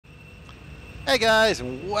Hey guys,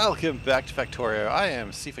 and welcome back to Factorio. I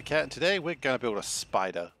am SeiferKatt, and today we're going to build a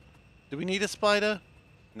spider. Do we need a spider?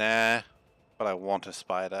 Nah, but I want a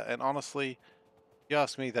spider. And honestly, if you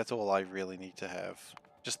ask me, that's all I really need to have.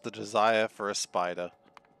 Just the desire for a spider.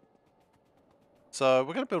 So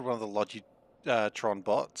we're going to build one of the Logitron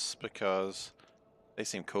bots because they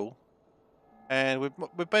seem cool. And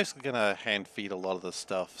we're basically going to hand feed a lot of this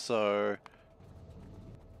stuff. So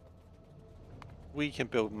we can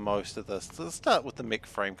build most of this. So let's start with the mech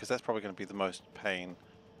frame because that's probably going to be the most pain.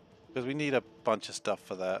 Because we need a bunch of stuff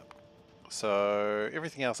for that. So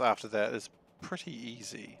everything else after that is pretty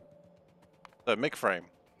easy. So mech frame.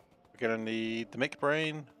 We're going to need the mech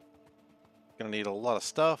brain. We're going to need a lot of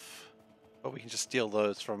stuff. But we can just steal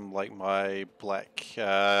those from like my black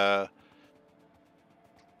a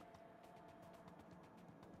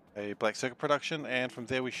black circuit production, and from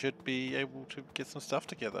there we should be able to get some stuff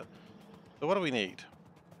together. So what do we need?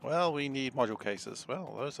 Well, we need module cases.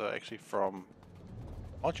 Well, those are actually from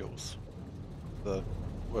modules. The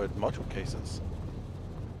word module cases.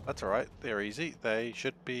 That's alright, they're easy. They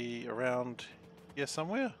should be around here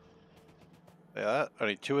somewhere. They are.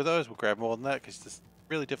 Only 2 of those. We'll grab more than that because it's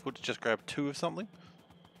really difficult to just grab 2 of something.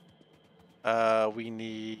 We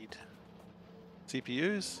need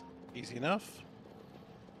CPUs. Easy enough.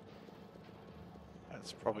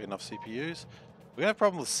 That's probably enough CPUs. We're going to have a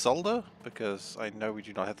problem with solder because I know we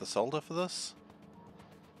do not have the solder for this.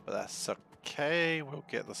 But that's okay. We'll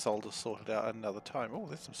get the solder sorted out another time. Oh,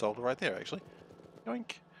 there's some solder right there actually.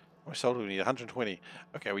 Yoink. How much solder do we need? 120.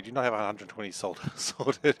 Okay, we do not have 120 solder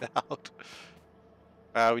sorted out.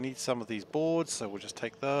 We need some of these boards, so we'll just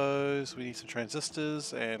take those. We need some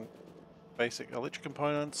transistors and basic electric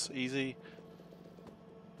components. Easy.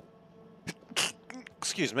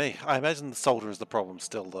 Excuse me. I imagine the solder is the problem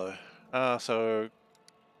still, though. So,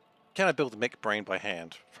 can I build the mech brain by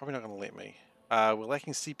hand? Probably not going to let me. We're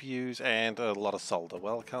lacking CPUs and a lot of solder.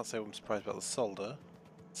 Well, I can't say I'm surprised about the solder.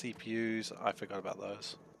 CPUs, I forgot about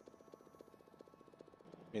those.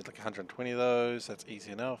 Need like 120 of those. That's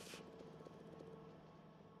easy enough.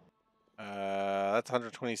 That's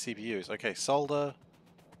 120 CPUs. Okay, solder.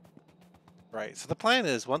 Right, so the plan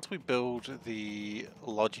is once we build the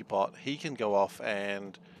Logibot, he can go off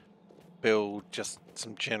and build just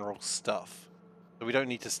some general stuff. So we don't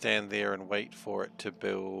need to stand there and wait for it to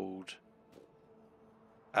build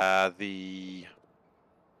the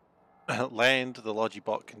land. The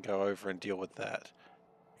Logibot can go over and deal with that.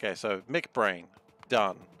 Okay, so mech brain,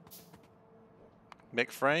 done.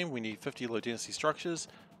 Mech frame, we need 50 low density structures.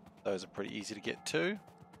 Those are pretty easy to get to.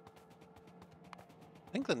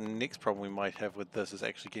 I think the next problem we might have with this is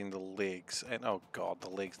actually getting the legs. And oh god, the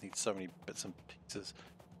legs need so many bits and pieces.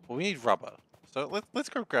 Well, we need rubber. So let's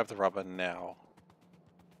go grab the rubber now.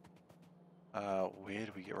 Where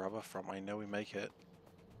do we get rubber from? I know we make it.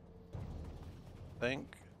 I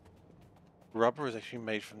think rubber is actually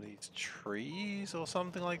made from these trees or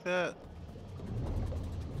something like that.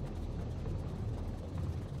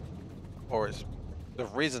 Or it's the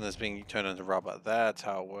resin is being turned into rubber. That's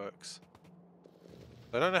how it works.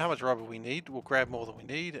 I don't know how much rubber we need. We'll grab more than we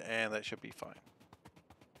need, and that should be fine.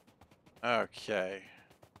 Okay.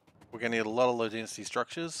 We're going to need a lot of low density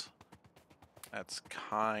structures. That's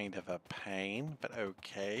kind of a pain, but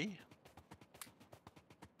okay.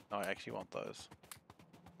 No, I actually want those.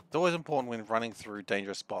 It's always important when running through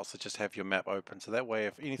dangerous spots to just have your map open, so that way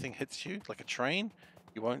if anything hits you, like a train,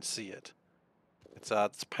 you won't see it. It's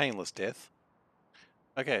painless death.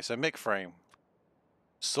 Okay, so mech frame.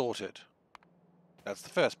 Sorted. That's the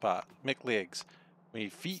first part. Mech legs. We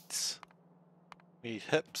need feet. We need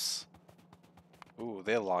hips. Ooh,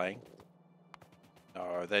 they're lying.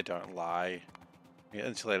 No, they don't lie. We need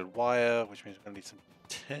insulated wire, which means we're going to need some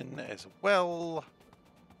tin as well.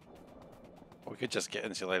 We could just get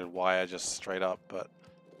insulated wire just straight up, but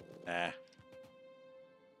nah.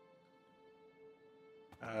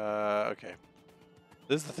 Okay.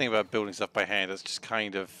 This is the thing about building stuff by hand. It's just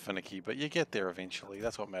kind of finicky, but you get there eventually.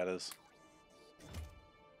 That's what matters.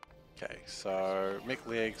 Okay, so mech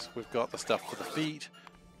legs. We've got the stuff for the feet.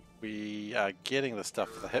 We are getting the stuff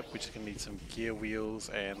for the hip. We're just going to need some gear wheels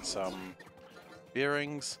and some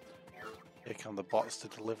bearings. Here come the bots to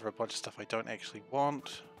deliver a bunch of stuff I don't actually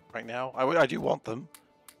want right now. I do want them.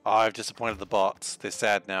 Oh, I've disappointed the bots. They're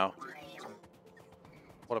sad now.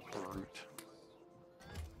 What a brute.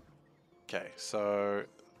 Okay, so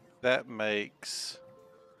that makes...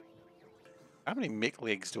 How many mech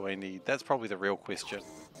legs do I need? That's probably the real question.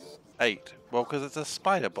 8. Well, because it's a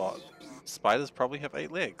spider bot. Spiders probably have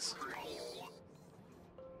 8 legs.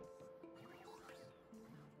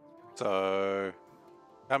 So,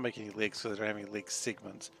 can't make any legs because they don't have any leg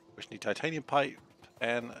segments, which need titanium pipe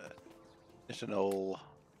and additional.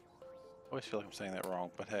 I always feel like I'm saying that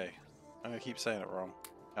wrong, but hey, I'm gonna keep saying it wrong.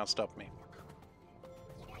 Can't stop me.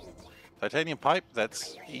 Titanium pipe,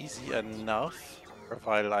 that's easy enough,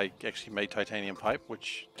 provided I actually made titanium pipe,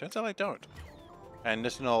 which turns out I don't. And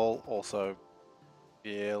nitinol also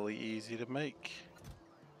fairly easy to make.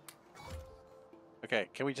 Okay,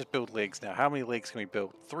 can we just build legs now? How many legs can we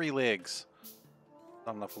build? 3 legs.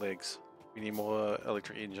 Not enough legs. We need more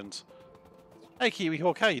electric engines. Hey Kiwi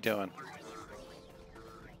Hawk, how you doing?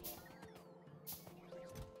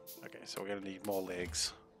 Okay, so we're gonna need more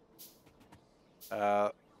legs.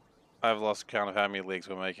 I've lost count of how many legs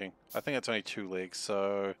we're making. I think it's only 2 legs,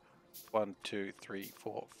 so 1, 2, 3,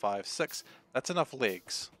 4, 5, 6. That's enough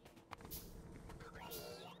legs.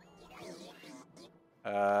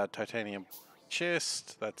 Titanium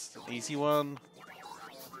chest, that's an easy one.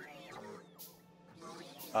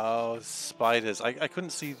 Oh, spiders. I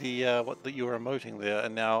couldn't see the what that you were emoting there,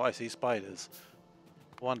 and now I see spiders.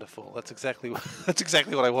 Wonderful. That's exactly that's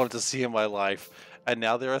exactly what I wanted to see in my life. And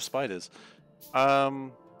now there are spiders.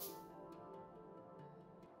 Now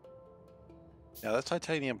that's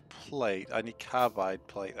titanium plate. I need carbide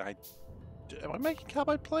plate. Am I making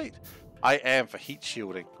carbide plate? I am, for heat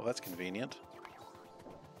shielding. Well, that's convenient.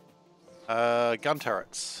 Gun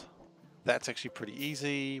turrets. That's actually pretty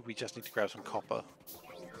easy. We just need to grab some copper.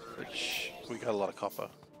 Which, we got a lot of copper.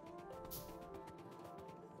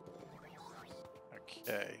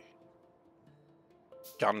 Okay.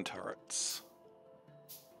 Gun turrets.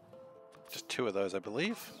 Just 2 of those, I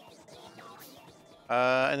believe.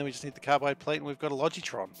 And then we just need the carbide plate, and we've got a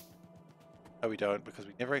Logitron. No, we don't, because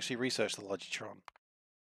we never actually researched the Logitron.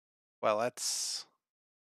 Well, that's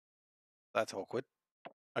awkward.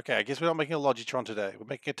 Okay, I guess we're not making a Logitron today. We're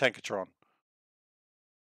making a Tankatron.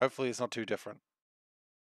 Hopefully it's not too different.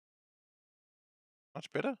 Much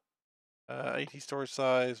better. 80 storage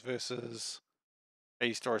size versus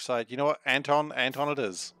 80 storage size. You know what? Antron it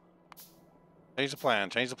is. Change the plan,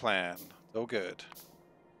 change the plan. So good.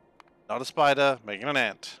 Not a spider, making an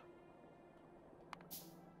ant.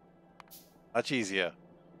 Much easier.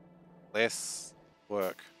 Less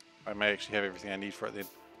work. I may actually have everything I need for it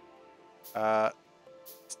then.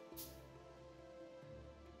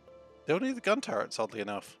 Don't need the gun turrets, oddly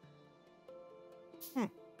enough.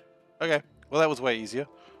 Okay. Well, that was way easier.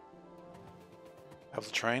 That was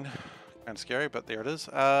a train. Kind of scary, but there it is.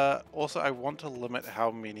 Also, I want to limit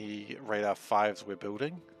how many radar 5s we're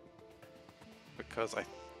building, because I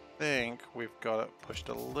think we've got it pushed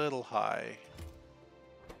a little high.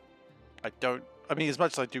 I mean, as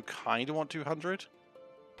much as I do kind of want 200,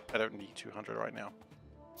 I don't need 200 right now.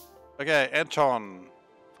 Okay, Antron.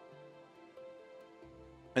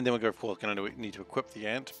 And then we're of course going to need to equip the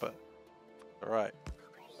ant, but alright.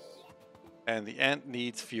 And the ant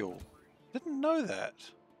needs fuel. Didn't know that.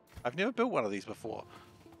 I've never built one of these before.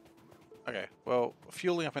 Okay, well,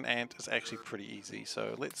 fueling up an ant is actually pretty easy,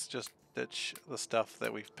 so let's just ditch the stuff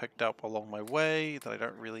that we've picked up along my way that I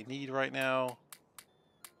don't really need right now.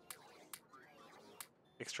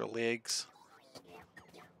 Extra legs.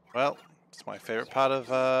 Well, it's my favorite part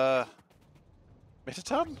of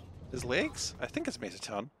Metaton? His legs? I think it's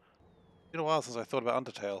Metaton. It's been a while since I thought about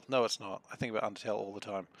Undertale. No, it's not. I think about Undertale all the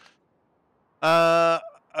time.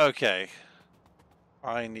 Okay.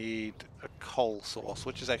 I need a coal source,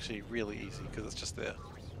 which is actually really easy because it's just there.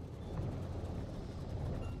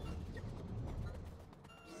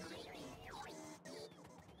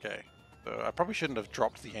 Okay. So I probably shouldn't have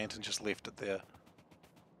dropped the ant and just left it there.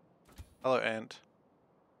 Hello, ant.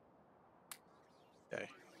 Okay.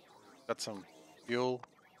 Got some fuel.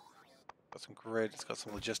 Got some grid. It's got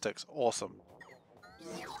some logistics. Awesome.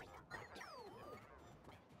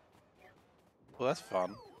 Well, that's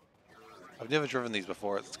fun. I've never driven these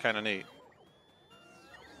before. It's kind of neat.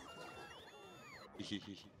 It's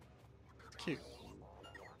cute.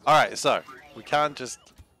 Alright, so we can't just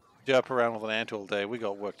jerk around with an ant all day. We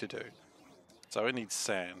got work to do. So it needs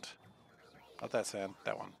sand. Not that sand,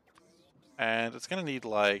 that one. And it's going to need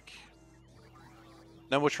like...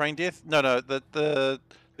 No more train death? No, there's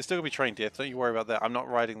still going to be train death. Don't you worry about that. I'm not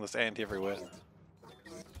riding this ant everywhere.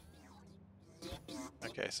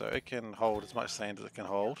 Okay, so it can hold as much sand as it can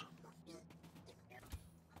hold.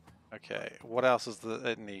 Okay, what else does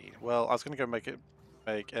it need? Well, I was going to go make an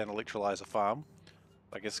electrolyzer farm.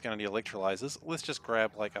 I guess it's going to need electrolyzers. Let's just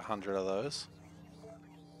grab like 100 of those.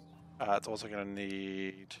 It's also going to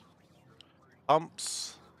need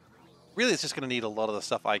pumps. Really, it's just going to need a lot of the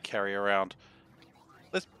stuff I carry around.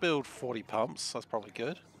 Let's build 40 pumps. That's probably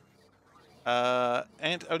good.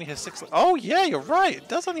 And only has 6 legs. Oh, yeah, you're right. It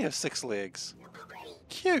does only have 6 legs.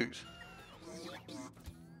 Cute.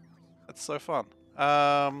 That's so fun.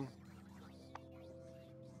 I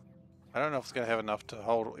don't know if it's going to have enough to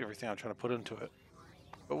hold everything I'm trying to put into it,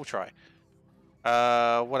 but we'll try.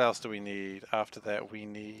 What else do we need? After that, we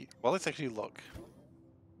need... Well, let's actually look.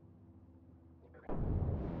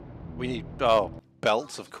 We need... Oh,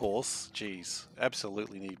 belts, of course. Jeez,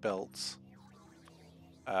 absolutely need belts.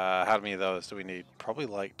 How many of those do we need? Probably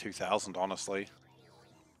like 2,000, honestly.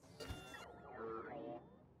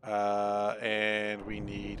 And we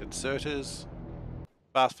need inserters,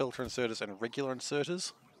 fast filter inserters, and regular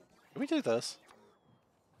inserters. Can we do this?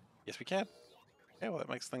 Yes, we can. Yeah, well, that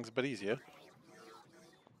makes things a bit easier.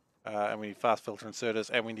 And we need fast filter inserters,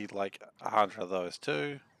 and we need like 100 of those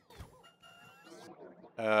too.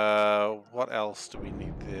 What else do we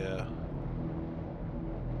need there?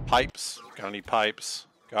 Pipes. Gonna need pipes.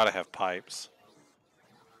 Gotta have pipes.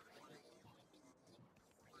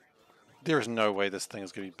 There is no way this thing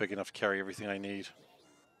is gonna be big enough to carry everything I need.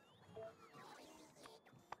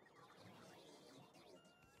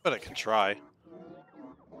 But it can try.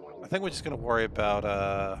 I think we're just gonna worry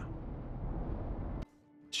about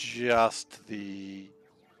just the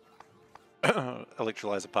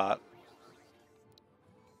electrolyzer part.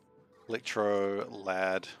 Electro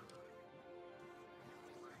lad.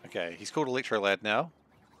 Okay, he's called Electro Lad now.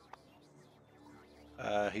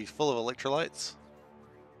 He's full of electrolytes.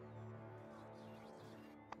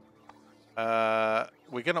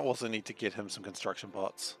 We're gonna also need to get him some construction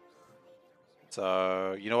bots.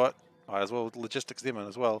 So, you know what? Might as well logistics them in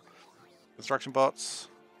as well. Construction bots.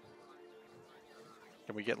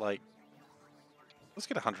 Can we get like... Let's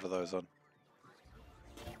get 100 of those on.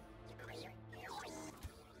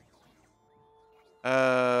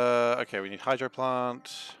 Okay, we need hydro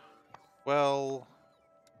plant. Well...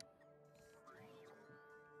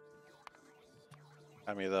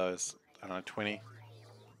 How many of those? I don't know, 20.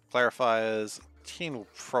 Clarifiers. 10 will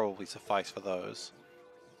probably suffice for those.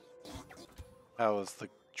 How is the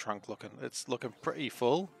trunk looking? It's looking pretty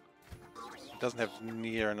full. It doesn't have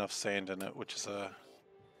near enough sand in it, which is gonna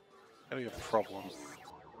be a problem.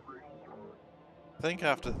 I think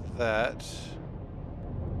after that...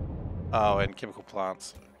 Oh, and chemical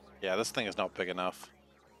plants. Yeah, this thing is not big enough.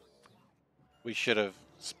 We should have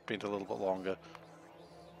spent a little bit longer.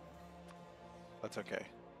 That's okay.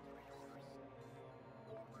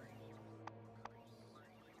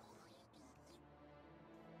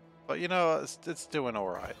 But you know, it's doing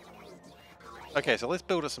alright. Okay, so let's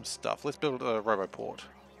build us some stuff. Let's build a roboport.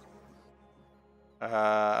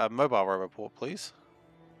 A mobile roboport, please.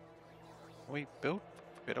 Can we build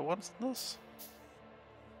better ones than this?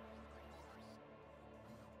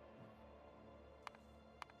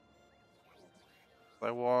 I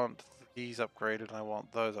want these upgraded and I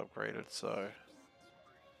want those upgraded, so...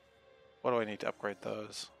 What do I need to upgrade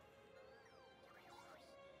those?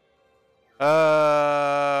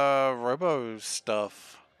 Robo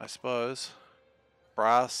stuff, I suppose.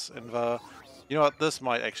 Brass, invar. You know what, this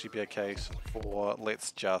might actually be a case for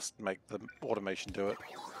let's just make the automation do it.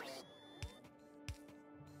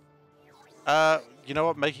 You know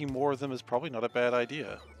what, making more of them is probably not a bad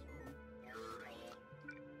idea.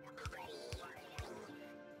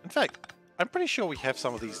 In fact, I'm pretty sure we have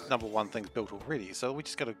some of these number 1 things built already, so we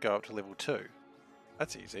just gotta go up to level 2.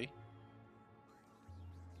 That's easy.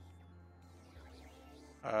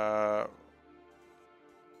 So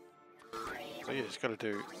yeah, just gotta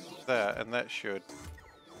do that, and that should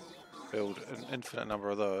build an infinite number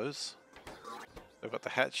of those. We've got the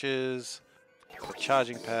hatches, the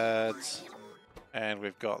charging pads, and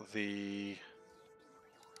we've got the...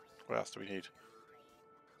 What else do we need?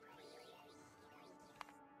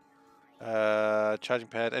 Charging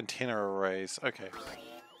pad, antenna arrays. Okay.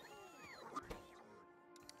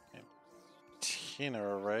 Antenna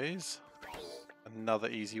arrays. Another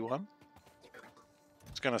easy one.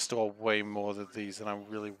 It's going to store way more of these than I'm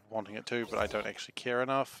really wanting it to, but I don't actually care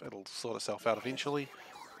enough. It'll sort itself out eventually.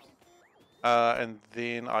 And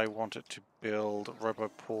then I want it to build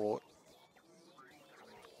Roboport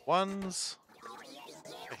 1s.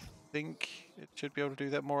 I think it should be able to do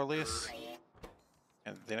that more or less.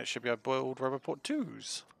 And then it should be able to build Roboport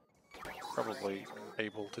 2s. Probably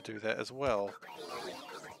able to do that as well.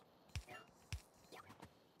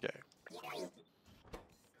 Okay.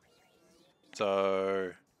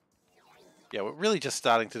 So, yeah, we're really just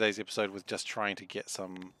starting today's episode with just trying to get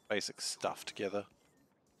some basic stuff together.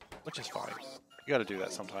 Which is fine. You gotta do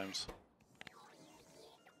that sometimes.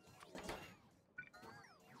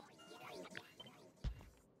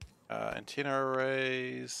 Antenna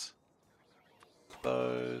arrays.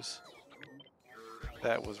 Those.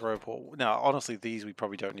 That was Roboport. Now, honestly, these we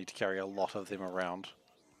probably don't need to carry a lot of them around.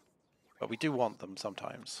 But we do want them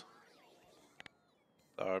sometimes.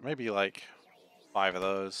 So maybe like 5 of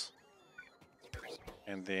those.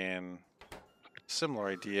 And then similar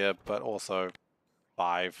idea, but also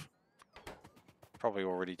 5. Probably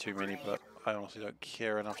already too many, but I honestly don't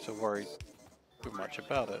care enough to worry too much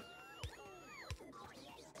about it.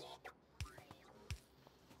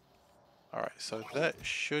 Alright, so that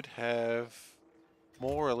should have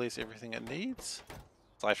more or less everything it needs.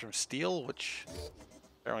 Aside from steel, which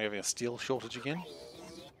apparently having a steel shortage again.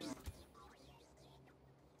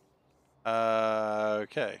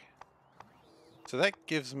 Okay. So that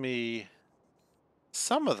gives me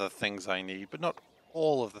some of the things I need, but not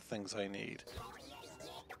all of the things I need.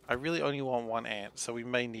 I really only want 1 ant, so we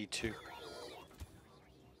may need 2.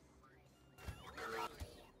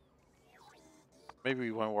 Maybe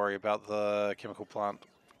we won't worry about the chemical plant.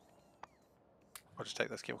 I'll just take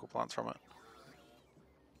those chemical plants from it.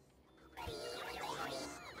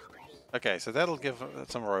 Okay, so that'll give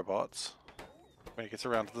some robots. When it gets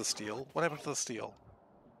around to the steel. What happened to the steel?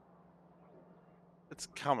 It's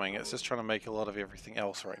coming, it's just trying to make a lot of everything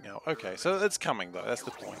else right now. Okay, so it's coming though, that's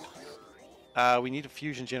the point. We need a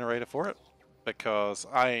fusion generator for it, because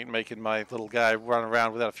I ain't making my little guy run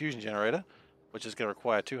around without a fusion generator, which is going to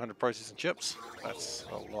require 200 processing chips. That's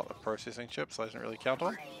a lot of processing chips I didn't really count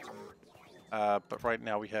on. But right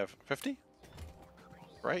now we have 50.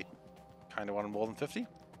 Great. Kind of wanted more than 50.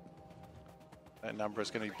 That number is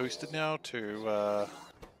going to be boosted now to...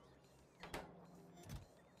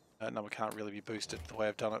 that number can't really be boosted the way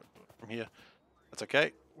I've done it from here. That's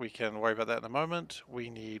okay. We can worry about that in a moment. We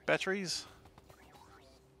need batteries.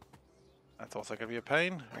 That's also going to be a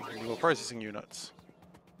pain. And we need more processing units.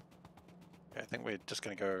 Okay, I think we're just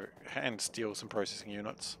going to go and steal some processing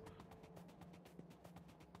units.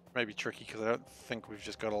 Maybe tricky because I don't think we've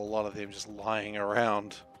just got a lot of them just lying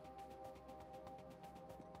around.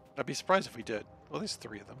 I'd be surprised if we did. Well, there's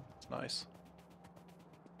 3 of them. It's nice.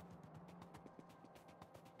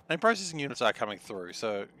 And processing units are coming through,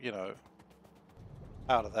 so, you know,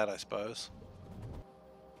 out of that, I suppose.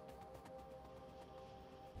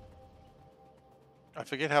 I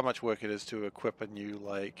forget how much work it is to equip a new,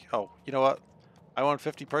 like... Oh, you know what? I want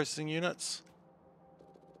 50 processing units.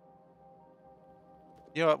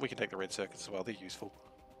 You know what? We can take the red circuits as well. They're useful.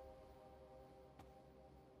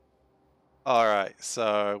 Alright,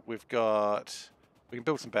 so we've got... We can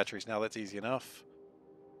build some batteries now. That's easy enough.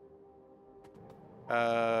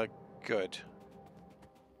 Good.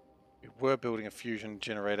 We were building a fusion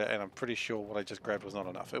generator, and I'm pretty sure what I just grabbed was not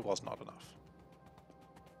enough. It was not enough.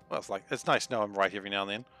 Well, it's nice to know I'm right every now and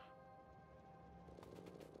then.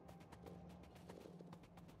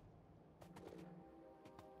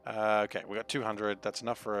 Okay, we got 200. That's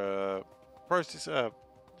enough for a processor,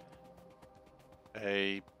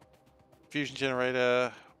 a fusion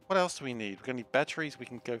generator. What else do we need? We're gonna need batteries. We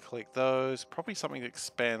can go collect those. Probably something that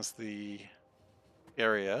expands the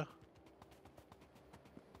area,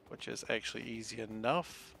 which is actually easy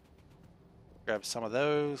enough. Grab some of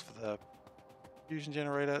those for the fusion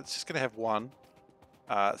generator. It's just gonna have 1,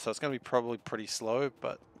 so it's gonna be probably pretty slow,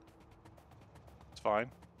 but it's fine.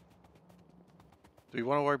 Do we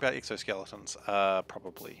want to worry about exoskeletons?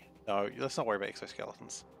 Probably. No, let's not worry about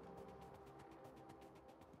exoskeletons.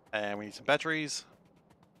 And we need some batteries.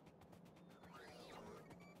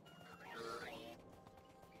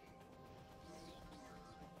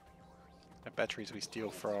 And batteries we steal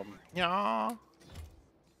from... Yeah.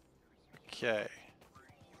 Okay.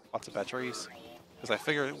 Lots of batteries. Because I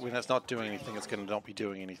figure when it's not doing anything, it's going to not be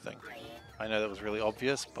doing anything. I know that was really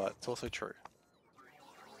obvious, but it's also true.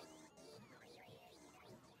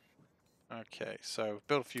 Okay, so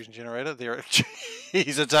build a fusion generator. There,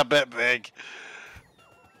 jeez, it's a bit big.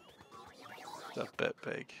 It's a bit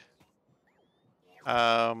big.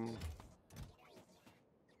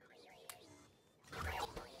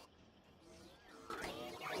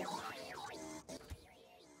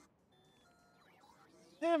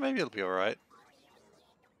 Yeah, maybe it'll be all right.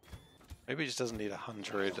 Maybe it just doesn't need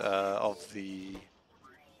 100 of the...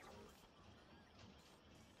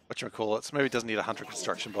 Whatchamacallits. So maybe it doesn't need 100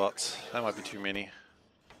 construction bots. That might be too many.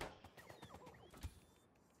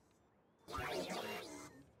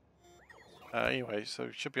 Anyway, so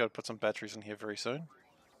we should be able to put some batteries in here very soon.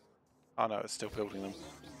 Oh no, it's still building them.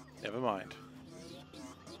 Never mind.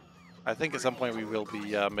 I think at some point we will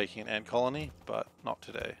be making an ant colony, but not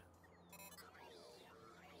today.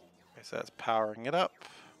 Okay, so that's powering it up.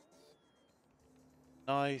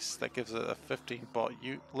 Nice, that gives it a 15 bot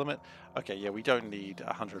limit. Okay, yeah, we don't need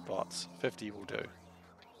 100 bots. 50 will do.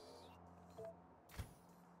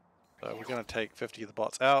 So we're going to take 50 of the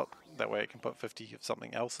bots out. That way it can put 50 of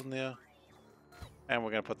something else in there. And we're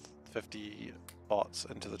going to put 50 bots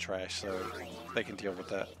into the trash so they can deal with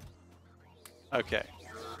that. Okay.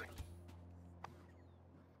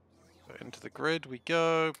 So into the grid we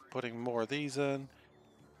go, putting more of these in.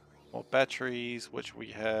 More batteries, which we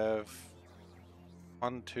have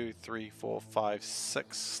 1, 2, 3, 4, 5,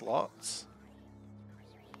 6 slots.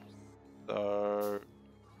 So,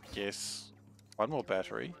 yes, one more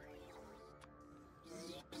battery.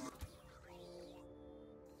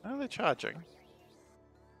 Oh, they're charging.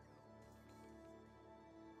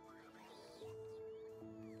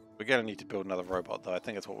 We're going to need to build another robot, though. I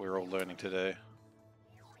think that's what we're all learning to do.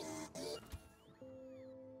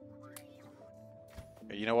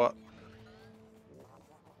 Okay, you know what?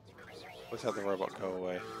 Let's have the robot go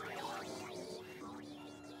away.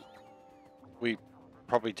 We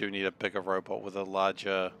probably do need a bigger robot with a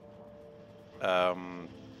larger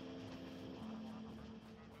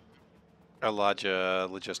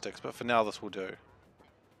logistics, but for now this will do.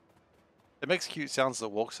 It makes cute sounds that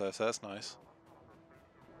walk so that's nice.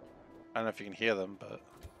 I don't know if you can hear them, but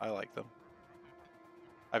I like them.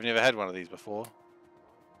 I've never had one of these before.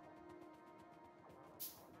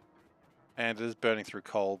 And it is burning through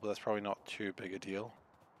coal, but that's probably not too big a deal.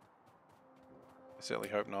 I certainly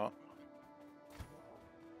hope not.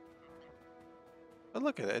 But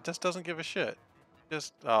look at it, it just doesn't give a shit.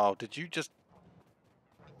 Just, oh, did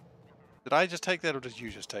I just take that or did you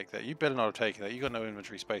just take that? You better not have taken that, you got no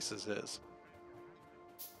inventory space as is.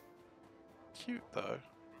 Cute though.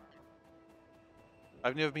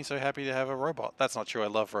 I've never been so happy to have a robot. That's not true, I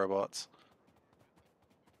love robots.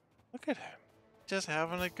 Look at him. Just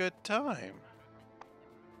having a good time.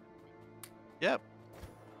 Yep.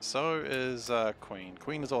 So is Queen.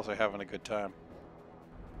 Queen is also having a good time.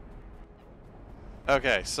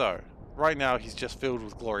 Okay, so right now he's just filled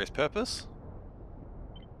with glorious purpose.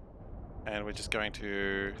 And we're just going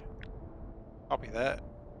to copy that.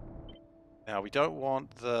 Now we don't want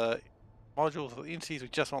the modules or the entities, we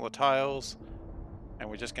just want the tiles. And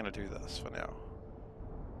we're just going to do this for now.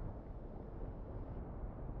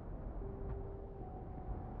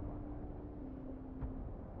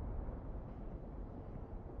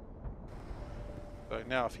 So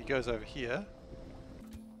now if he goes over here,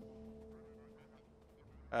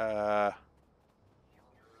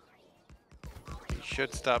 he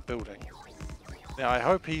should start building. Now I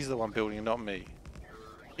hope he's the one building and not me.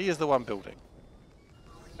 He is the one building.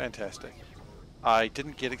 Fantastic. I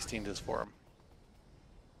didn't get extenders for him.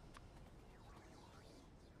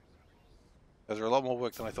 Those are a lot more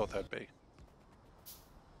work than I thought they'd be.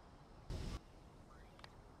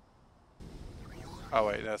 Oh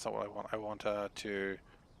wait, that's not what I want. I want to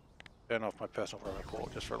turn off my personal robot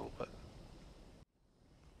port just for a little bit.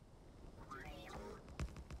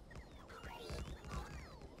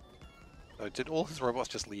 So did all his robots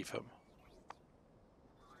just leave him?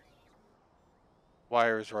 Why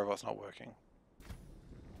are his robots not working?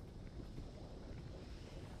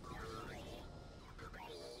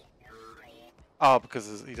 Oh,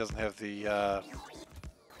 because he doesn't have the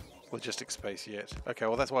logistics space yet. Okay,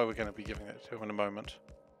 well that's why we're going to be giving it to him in a moment.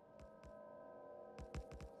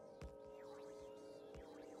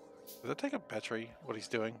 Does it take a battery, what he's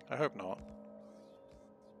doing? I hope not.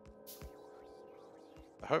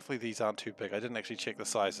 Hopefully these aren't too big. I didn't actually check the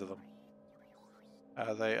size of them.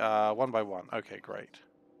 They are 1 by 1. Okay, great.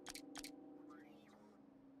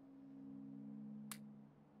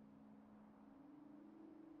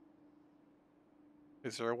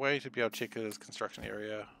 Is there a way to be able to check his construction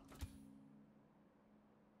area?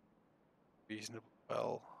 Reasonable.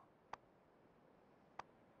 Well,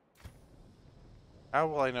 how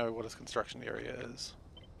will I know what his construction area is?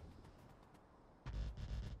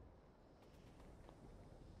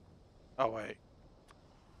 Oh wait.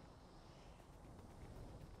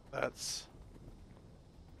 That's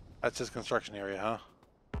his construction area,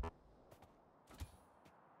 huh?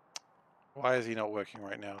 Why is he not working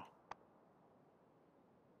right now?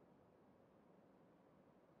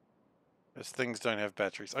 Because things don't have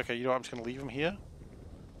batteries. Okay, you know what? I'm just going to leave him here.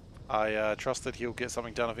 I trust that he'll get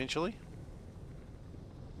something done eventually.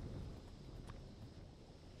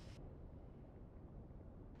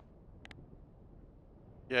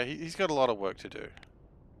 Yeah, he's got a lot of work to do.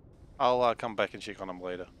 I'll come back and check on him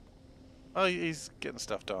later. Oh, he's getting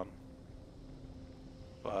stuff done.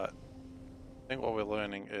 But I think what we're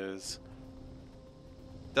learning is...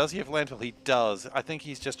 Does he have landfill? He does. I think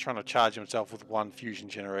he's just trying to charge himself with one fusion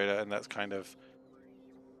generator, and that's kind of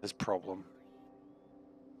his problem.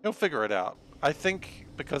 He'll figure it out. I think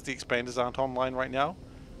because the expanders aren't online right now,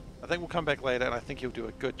 I think we'll come back later, and I think he'll do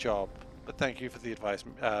a good job. But thank you for the advice,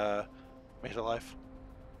 MetaLife.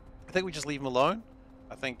 I think we just leave him alone.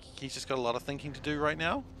 I think he's just got a lot of thinking to do right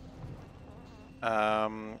now.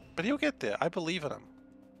 But he'll get there. I believe in him.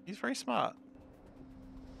 He's very smart.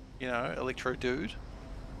 You know, Electro Dude,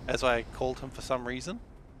 as I called him for some reason.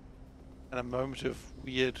 In a moment of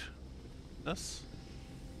weirdness.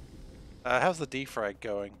 How's the defrag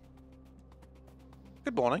going?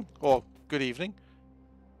 Good morning, or good evening.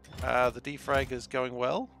 The defrag is going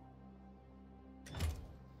well.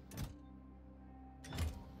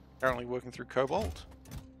 Currently working through Cobalt.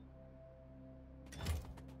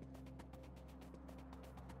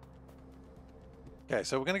 Okay,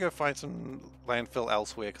 so we're going to go find some landfill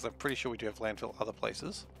elsewhere, because I'm pretty sure we do have landfill other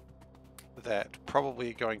places that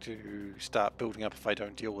probably are going to start building up if I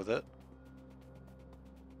don't deal with it.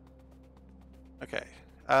 Okay,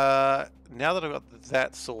 now that I've got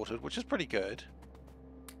that sorted, which is pretty good,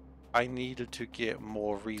 I needed to get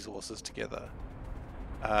more resources together.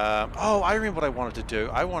 Oh, I remember what I wanted to do.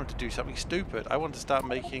 I wanted to do something stupid. I wanted to start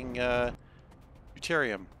making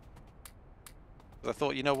Deuterium. I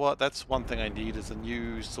thought, you know what, that's one thing I need is a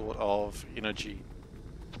new sort of energy.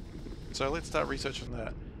 So let's start researching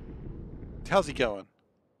that. How's he going?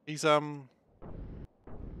 He's doing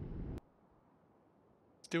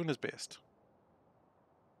his best.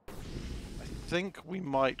 I think we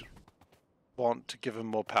might want to give him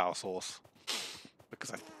more power source,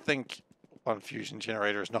 because I think one fusion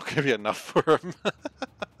generator is not going to be enough for him.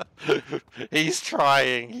 He's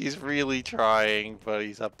trying, he's really trying, but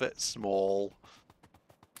he's a bit small.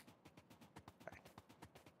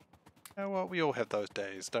 Oh, well, we all have those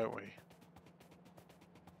days, don't we?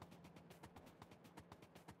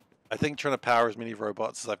 I think trying to power as many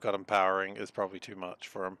robots as I've got him powering is probably too much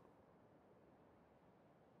for him.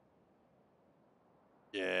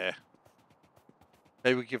 Yeah.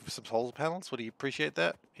 Maybe we give him some solar panels. Would he appreciate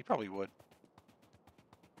that? He probably would.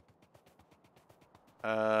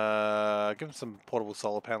 Give him some portable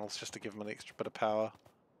solar panels just to give him an extra bit of power.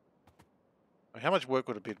 I mean, how much work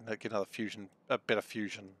would it be to get another fusion, a better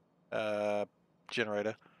fusion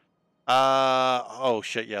generator? Oh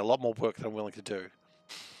shit, yeah, a lot more work than I'm willing to do.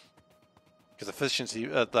 Because efficiency,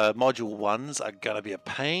 the module ones are gonna be a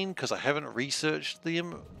pain because I haven't researched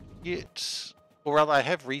them yet. Or rather, I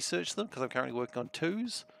have researched them because I'm currently working on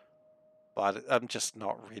 2s. But I'm just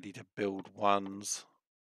not ready to build 1s.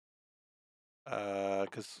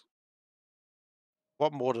 Because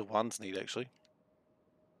what more do 1s need actually?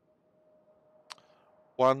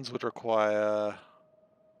 1s would require...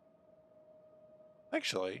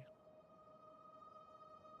 Actually,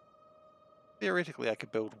 theoretically I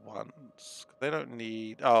could build 1s. They don't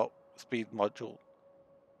need... Oh, speed module.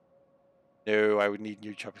 No, I would need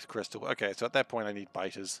new Chubby's crystal. Okay, so at that point I need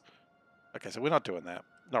biters. Okay, so we're not doing that.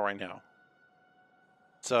 Not right now.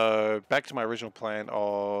 So back to my original plan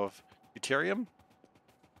of deuterium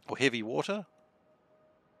or heavy water.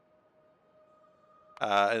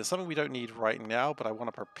 It's something we don't need right now, but I want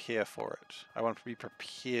to prepare for it. I want to be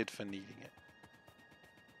prepared for needing it.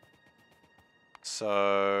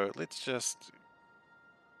 So let's just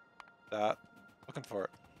start looking for it.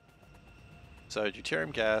 So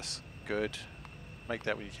deuterium gas, good. Make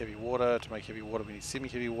that we need heavy water. To make heavy water we need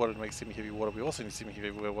semi-heavy water. To make semi-heavy water we also need semi-heavy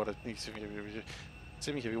water.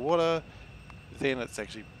 Semi-heavy water. Then it's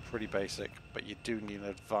actually pretty basic, but you do need an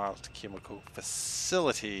advanced chemical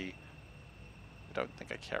facility. I don't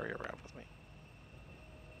think I carry around with me.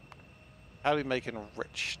 How do we make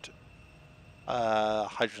enriched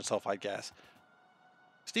hydrogen sulfide gas?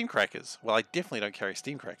 Steam crackers. Well, I definitely don't carry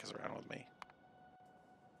steam crackers around with me.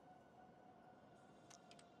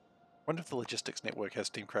 I wonder if the logistics network has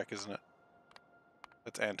steam crackers in it.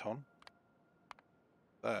 That's Antron.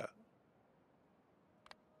 That.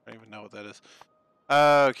 I don't even know what that is.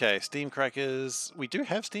 Okay, steam crackers. We do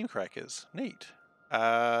have steam crackers. Neat.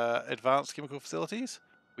 Advanced chemical facilities.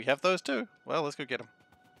 We have those too. Well, let's go get them.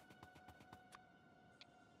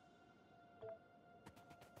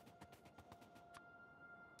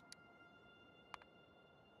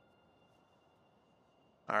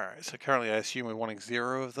 Alright, so currently I assume we're wanting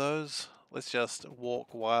 0 of those. Let's just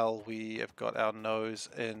walk while we have got our nose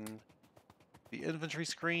in the inventory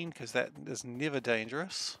screen, because that is never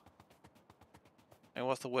dangerous. And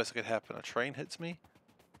what's the worst that could happen? A train hits me?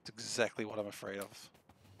 It's exactly what I'm afraid of.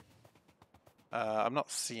 I'm not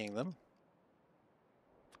seeing them.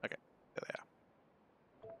 Okay, there they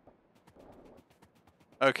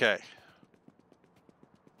are. Okay.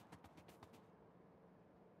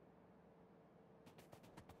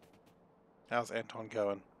 How's Antron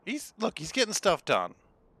going? Look, he's getting stuff done.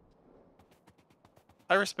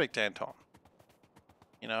 I respect Antron.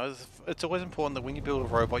 You know, it's always important that when you build a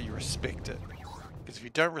robot, you respect it. Because if you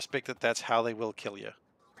don't respect it, that's how they will kill you.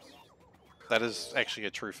 That is actually a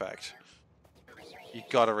true fact. You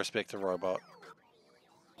gotta respect a robot.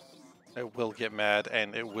 It will get mad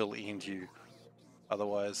and it will end you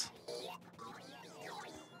otherwise.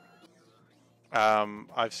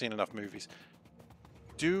 I've seen enough movies.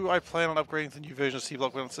 Do I plan on upgrading the new version of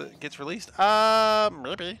SeaBlock once it gets released?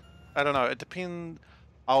 Maybe. I don't know. It depends.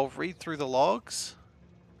 I'll read through the logs.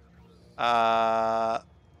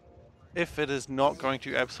 If it is not going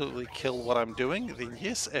to absolutely kill what I'm doing, then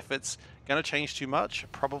yes. If it's going to change too much,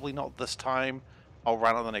 probably not this time. I'll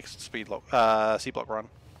run on the next SeaBlock run.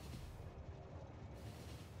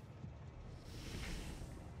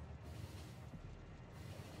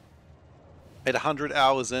 At 100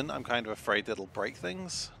 hours in, I'm kind of afraid that it'll break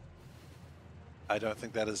things. I don't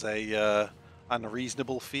think that is a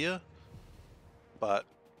unreasonable fear. But,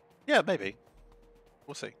 yeah, maybe.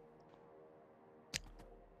 We'll see.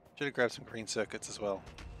 Should have grabbed some green circuits as well.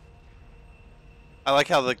 I like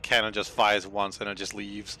how the cannon just fires once and it just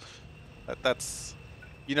leaves. That's...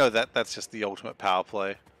 You know that's just the ultimate power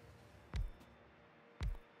play.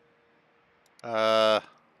 Yeah,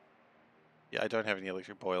 I don't have any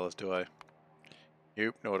electric boilers, do I?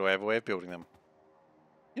 Nope, nor do I have a way of building them.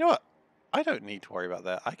 You know what? I don't need to worry about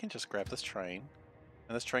that. I can just grab this train,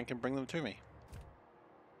 and this train can bring them to me.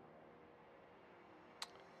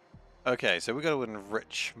 Okay, so we've got to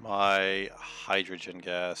enrich my hydrogen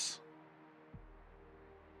gas.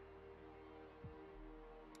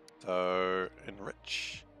 So,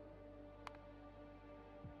 enrich.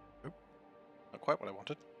 Oop, not quite what I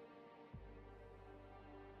wanted.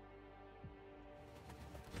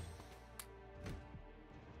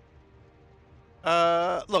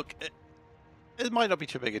 Look, it might not be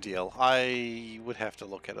too big a deal. I would have to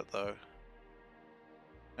look at it, though.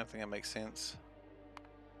 I don't think that makes sense.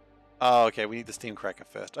 Oh, okay, we need the steam cracker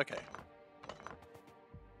first. Okay.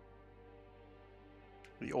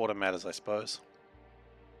 The order matters, I suppose.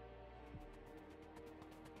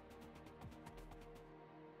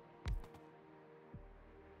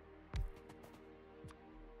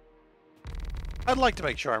 I'd like to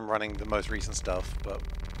make sure I'm running the most recent stuff, but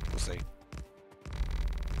we'll see.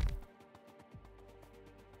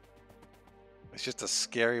 It's just a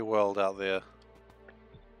scary world out there.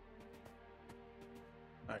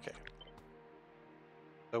 Okay.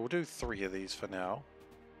 So we'll do 3 of these for now.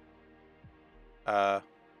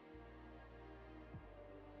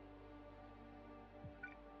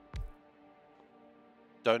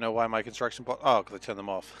 Don't know why my construction bot... Oh, because I turned them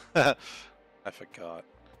off. I forgot.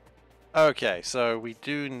 Okay, so we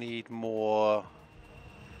do need more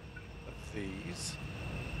of these.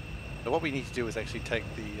 So what we need to do is actually take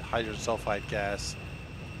the hydrogen sulfide gas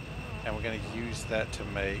and we're going to use that to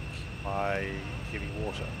make my heavy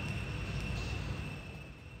water.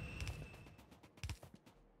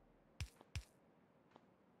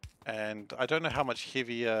 And I don't know how much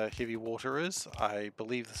heavy water is. I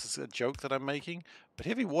believe this is a joke that I'm making, but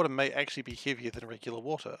heavy water may actually be heavier than regular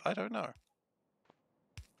water. I don't know.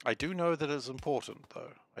 I do know that it's important,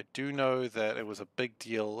 though. I do know that it was a big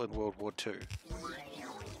deal in World War II.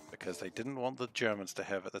 Because they didn't want the Germans to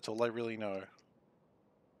have it. That's all I really know.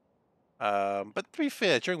 But to be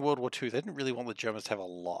fair, during World War II, they didn't really want the Germans to have a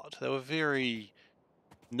lot. They were very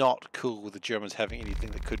not cool with the Germans having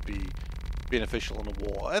anything that could be beneficial in a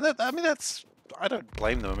war. And that, I mean, that's... I don't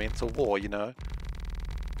blame them. I mean, it's a war, you know.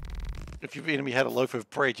 If your enemy had a loaf of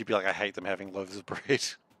bread, you'd be like, I hate them having loaves of bread.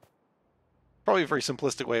 Probably a very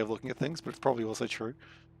simplistic way of looking at things, but it's probably also true.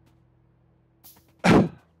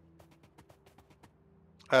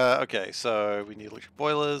 Okay, so we need electric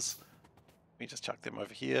boilers. Let me just chuck them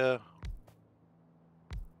over here.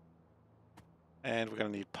 And we're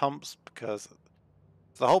going to need pumps because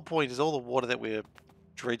the whole point is all the water that we're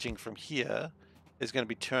dredging from here is going to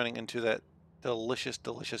be turning into that delicious,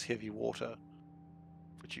 delicious heavy water,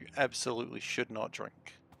 which you absolutely should not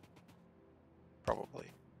drink.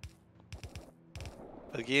 Probably.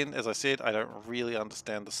 But again, as I said, I don't really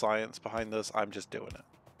understand the science behind this. I'm just doing it.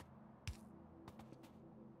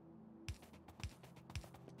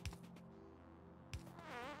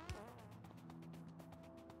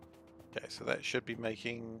 Okay, so that should be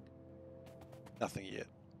making nothing yet.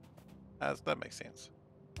 That makes sense.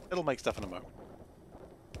 It'll make stuff in a moment.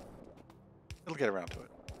 It'll get around to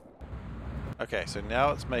it. Okay, so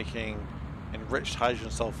now it's making enriched hydrogen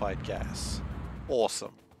sulfide gas.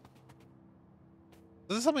 Awesome.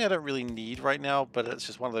 This is something I don't really need right now, but it's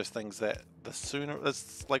just one of those things that the sooner...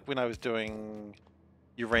 It's like when I was doing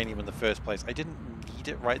uranium in the first place. I didn't need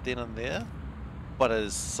it right then and there, but it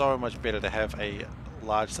is so much better to have a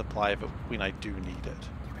large supply of it when I do need it.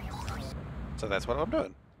 So that's what I'm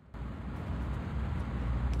doing.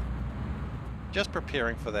 Just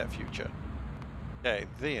preparing for that future. Okay,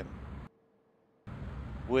 then.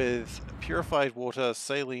 With purified water,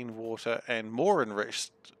 saline water, and more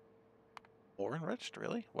enriched... More enriched?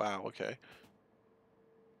 Really? Wow, okay.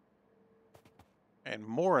 And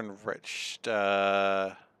more enriched hydrogen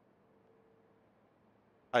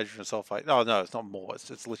sulfide. Oh, no, it's not more.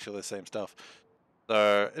 It's literally the same stuff.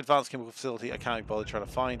 So, advanced chemical facility, I can't be bothered trying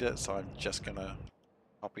to find it, so I'm just going to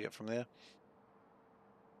copy it from there.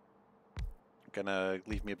 Going to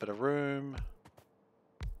leave me a bit of room.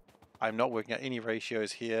 I'm not working out any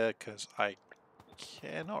ratios here because I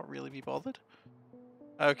cannot really be bothered.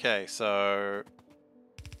 Okay, so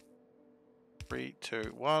 3,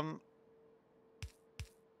 2, 1.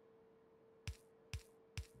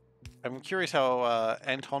 I'm curious how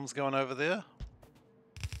Antron's going over there.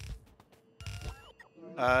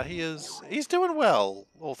 He's doing well,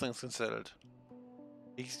 all things considered.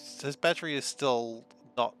 His battery is still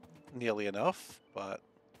not nearly enough, but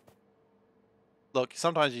look,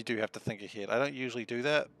 sometimes you do have to think ahead. I don't usually do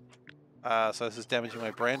that, so this is damaging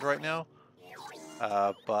my brand right now.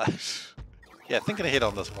 But yeah, thinking ahead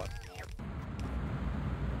on this one.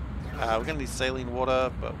 We're gonna need saline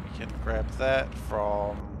water, but we can grab that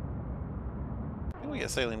from. I think we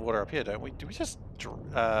get saline water up here, don't we? Do we just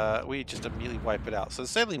immediately wipe it out? So the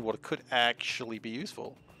saline water could actually be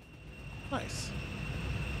useful. Nice.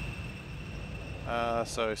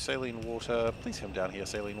 So saline water, please come down here,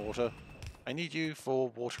 saline water. I need you for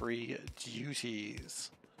watery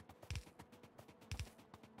duties.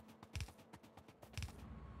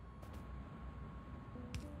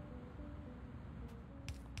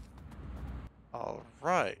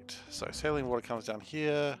 Alright, so saline water comes down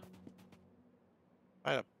here. If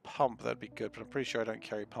I had a pump, that'd be good, but I'm pretty sure I don't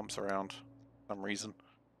carry pumps around for some reason.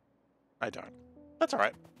 I don't. That's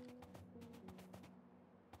alright.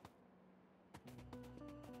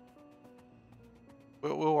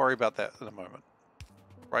 We'll worry about that in a moment.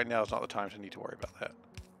 Right now is not the time to need to worry about that.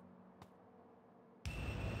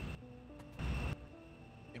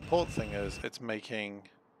 The important thing is it's making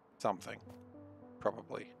something.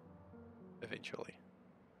 Probably. Eventually.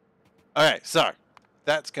 Alright, so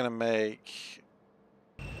that's going to make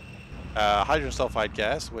hydrogen sulfide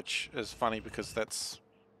gas, which is funny because that's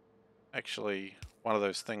actually one of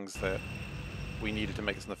those things that we needed to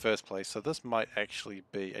make this in the first place. So this might actually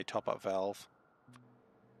be a top-up valve.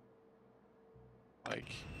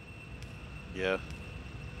 Like, yeah.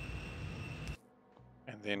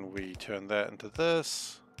 And then we turn that into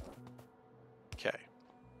this. Okay.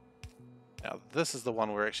 Now this is the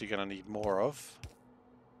one we're actually going to need more of.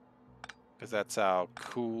 Because that's our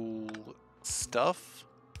cool stuff.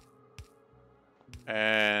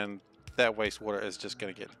 And that wastewater is just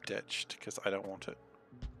going to get ditched because I don't want it.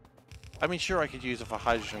 I mean, sure, I could use it for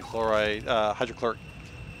hydrogen chloride, hydrochloric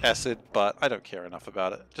acid, but I don't care enough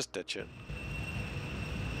about it. Just ditch it.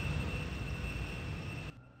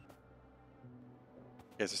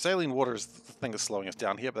 Okay, so saline water is the thing that's slowing us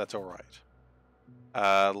down here, but that's alright.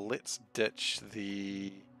 Let's ditch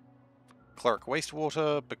the chloric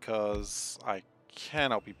wastewater because I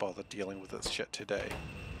cannot be bothered dealing with this shit today.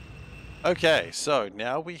 Okay, so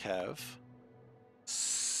now we have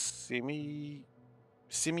semi-heavy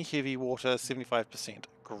water, 75%.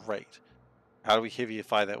 Great. How do we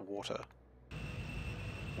heavyify that water?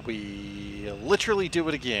 We literally do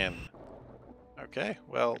it again. Okay,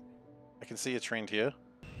 well, I can see a trend here.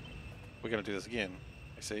 We're going to do this again,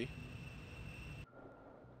 I see.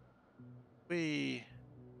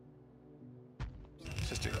 Let's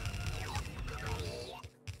just do that.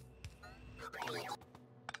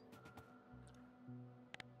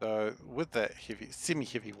 So, with that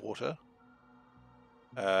semi-heavy water,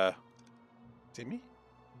 semi?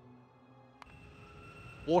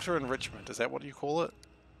 Water enrichment, is that what you call it?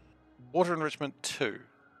 Water enrichment 2.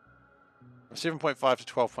 From 7.5 to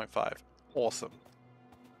 12.5. Awesome.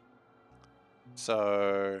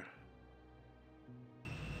 So,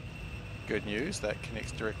 good news, that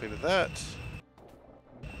connects directly to that.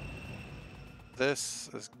 This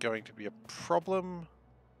is going to be a problem.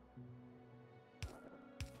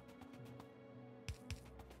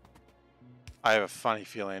 I have a funny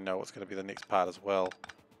feeling I know what's going to be the next part as well.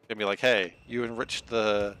 It's going to be like, hey, you enriched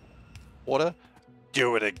the water?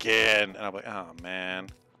 Do it again! And I'm like, oh man.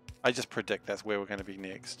 I just predict that's where we're going to be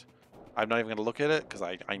next. I'm not even going to look at it because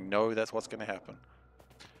I know that's what's going to happen.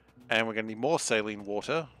 And we're going to need more saline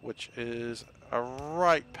water, which is a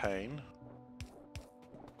right pain.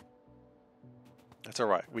 That's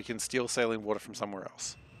alright. We can steal saline water from somewhere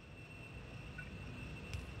else.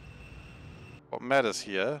 What matters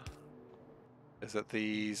here is that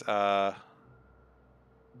these are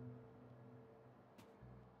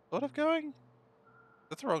sort of going?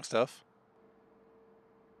 That's the wrong stuff.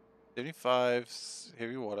 75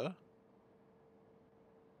 heavy water.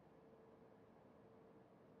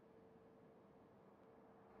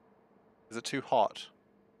 Is it too hot?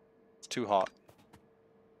 It's too hot.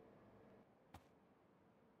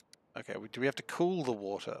 Okay, do we have to cool the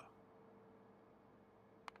water?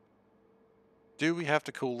 Do we have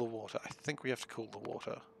to cool the water? I think we have to cool the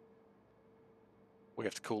water. We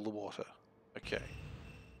have to cool the water. Okay.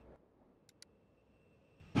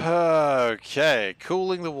 Okay,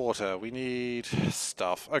 cooling the water. We need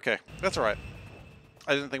stuff. Okay, that's alright.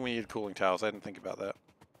 I didn't think we needed cooling towers. I didn't think about that.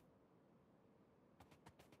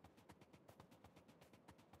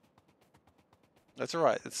 That's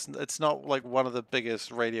alright. It's not like one of the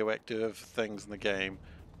biggest radioactive things in the game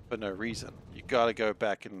for no reason. You gotta go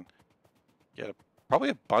back and get probably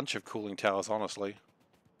a bunch of cooling towers, honestly.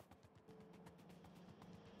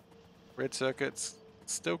 Red circuits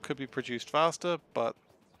still could be produced faster, but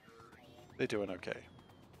they're doing okay.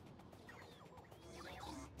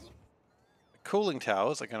 The cooling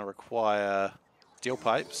towers are going to require steel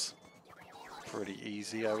pipes. Pretty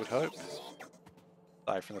easy, I would hope.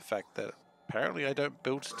 Aside from the fact that apparently I don't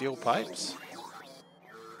build steel pipes.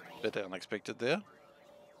 Bit unexpected there.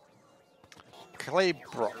 Clay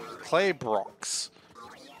brocks.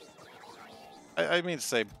 I mean to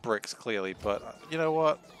say bricks clearly, but you know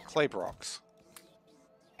what? Clay brocks.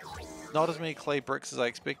 Not as many clay bricks as I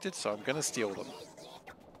expected, so I'm going to steal them.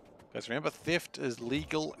 Because remember, theft is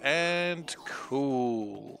legal and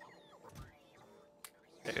cool.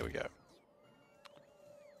 Okay, here we go.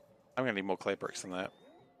 I'm going to need more clay bricks than that.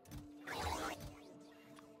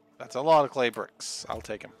 That's a lot of clay bricks. I'll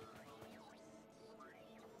take them.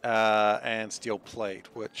 And steel plate,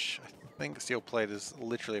 which I think steel plate is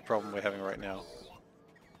literally a problem we're having right now.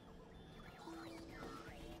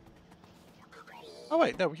 Oh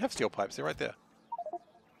wait, no, we have steel pipes. They're right there.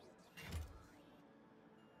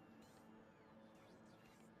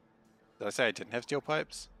 Did I say I didn't have steel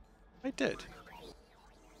pipes? I did.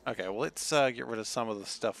 Okay, well let's get rid of some of the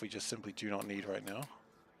stuff we just simply do not need right now.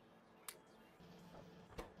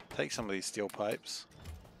 Take some of these steel pipes,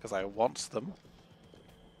 because I want them.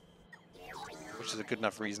 Which is a good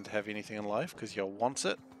enough reason to have anything in life, because you wants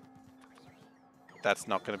it. That's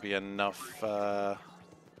not going to be enough.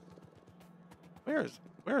 Where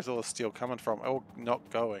is all the steel coming from? Oh, not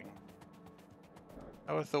going.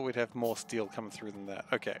 I would have thought we'd have more steel coming through than that.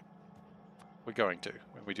 Okay. We're going to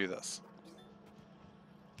when we do this.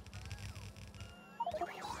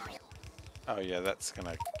 Oh yeah, that's going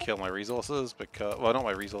to kill my resources because... Well, not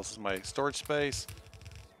my resources, my storage space.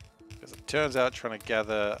 Because it turns out trying to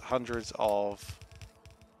gather hundreds of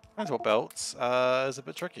transport belts is a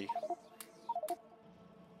bit tricky.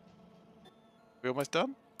 We almost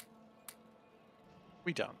done?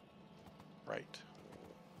 We done. Right.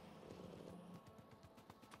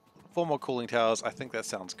 4 more cooling towers. I think that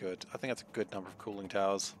sounds good. I think that's a good number of cooling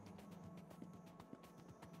towers.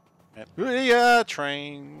 And, yeah,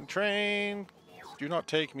 train, train. Do not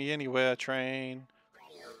take me anywhere, train.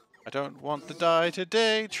 I don't want to die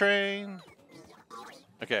today, train.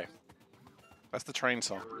 Okay. That's the train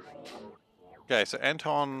song. Okay, so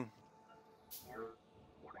Antron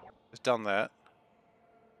has done that.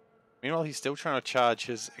 Meanwhile, he's still trying to charge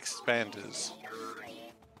his expanders.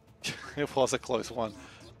 It was a close one.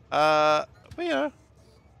 But you know,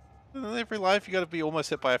 in every life you got to be almost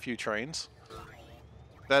hit by a few trains.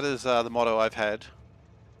 That is the motto I've had.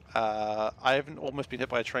 I haven't almost been hit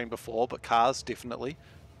by a train before, but cars definitely.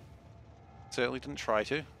 Certainly didn't try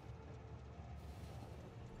to.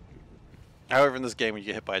 However, in this game, when you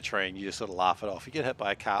get hit by a train, you just sort of laugh it off. You get hit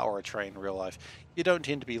by a car or a train in real life, you don't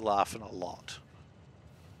tend to be laughing a lot.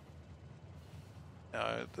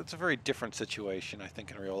 It's a very different situation, I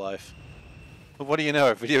think, in real life. But what do you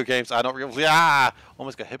know? Video games are not real. Ah!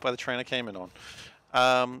 Almost got hit by the train I came in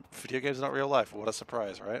on. Video games are not real life. What a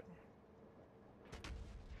surprise, right?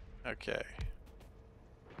 Okay.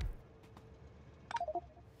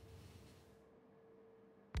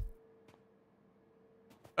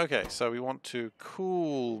 Okay, so we want to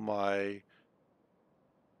cool my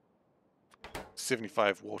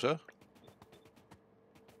 75 water.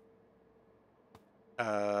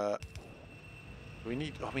 We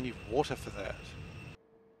need water for that.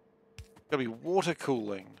 Gotta be water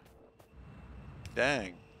cooling.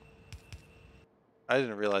 Dang. I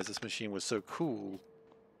didn't realize this machine was so cool.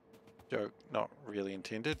 Joke, not really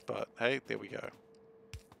intended, but hey, there we go.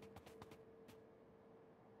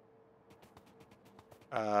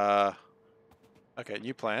 Okay,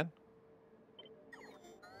 new plan.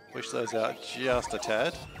 Push those out just a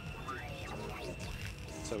tad.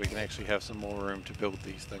 So we can actually have some more room to build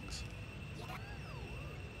these things.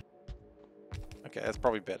 Okay, that's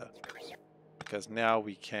probably better. Because now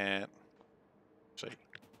we can... Actually,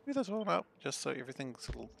 move this one up, just so everything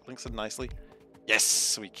sort of links in nicely.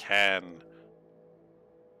 Yes, we can.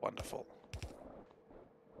 Wonderful.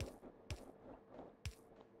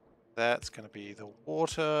 That's going to be the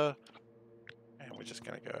water. And we're just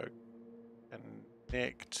going to go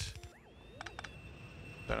connect.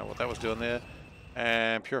 Don't know what that was doing there.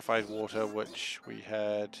 And purified water, which we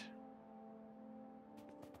had...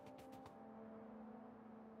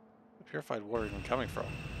 The purified water even coming from?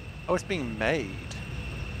 Oh, it's being made.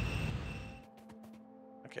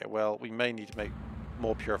 Okay, well, we may need to make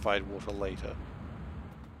more purified water later.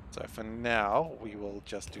 So for now, we will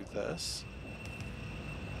just do this.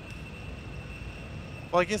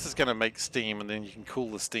 Well, I guess it's going to make steam, and then you can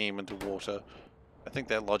cool the steam into water. I think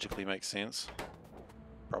that logically makes sense.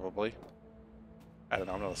 Probably. I don't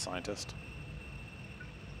know, I'm not a scientist.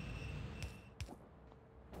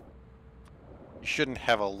 You shouldn't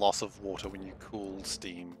have a loss of water when you cool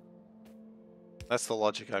steam. That's the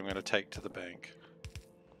logic I'm going to take to the bank.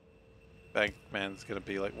 Bank man's going to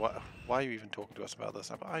be like, "What? Why are you even talking to us about this?"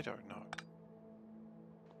 I don't know.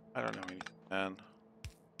 I don't know anything, man.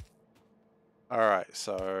 Alright,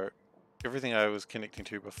 so everything I was connecting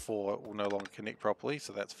to before will no longer connect properly,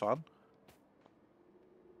 so that's fun.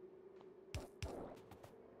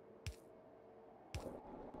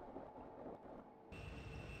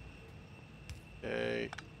 Okay.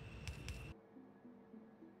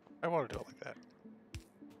 I want to do it like that.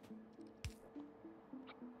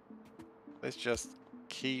 Let's just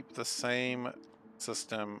keep the same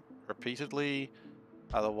system repeatedly,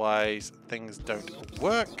 otherwise things don't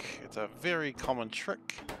work. It's a very common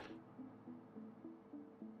trick.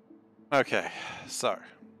 Okay, so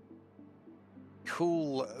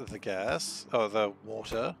cool the gas, or the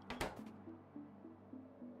water,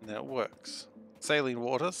 and then it works. Saline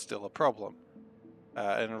water, still a problem.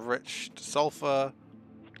 Enriched sulfur,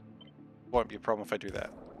 won't be a problem if I do that.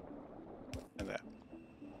 And that.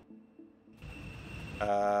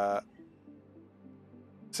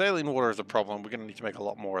 Saline water is a problem. We're going to need to make a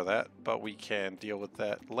lot more of that, but we can deal with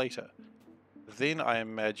that later. Then I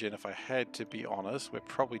imagine, if I had to be honest, we're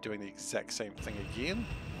probably doing the exact same thing again.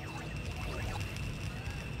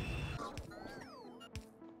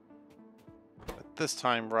 But this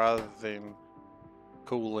time, rather than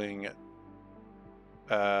cooling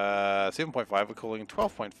 7.5, we're cooling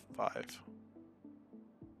 12.5.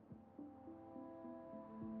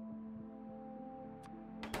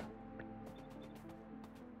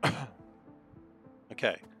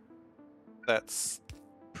 Okay, that's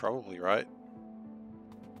probably right.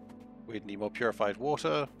 We'd need more purified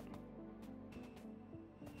water.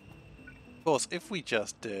 Of course, if we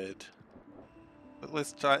just did...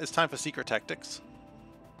 Let's try, it's time for secret tactics.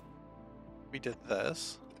 We did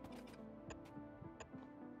this.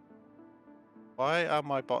 Why are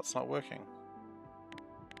my bots not working?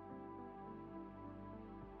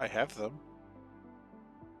 I have them.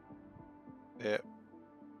 They're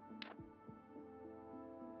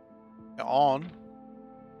on.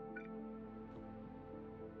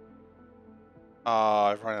 Oh,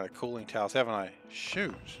 I've run out of cooling towers, haven't I?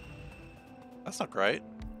 Shoot. That's not great.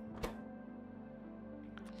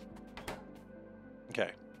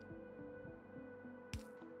 Okay.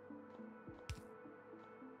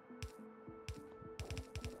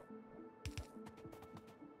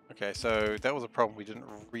 Okay, so that was a problem we didn't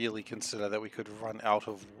really consider, that we could run out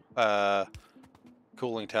of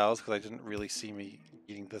cooling towers, because I didn't really see me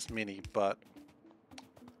getting this many, but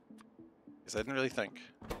because I didn't really think.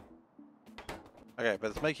 Okay,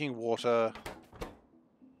 but it's making water,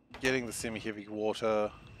 getting the semi-heavy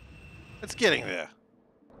water. It's getting there.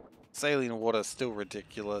 Saline water is still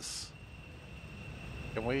ridiculous.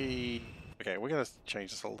 Can we... Okay, we're going to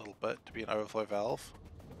change this a little bit to be an overflow valve.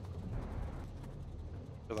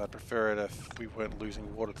 Because I'd prefer it if we weren't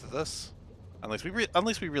losing water to this. Unless we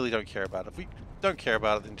really don't care about it. If we don't care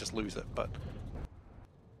about it, then just lose it, but...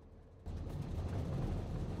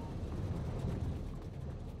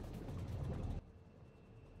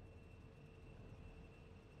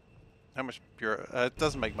 How much pure... it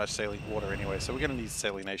doesn't make much saline water anyway, so we're going to need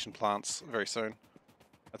salination plants very soon.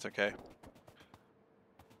 That's okay.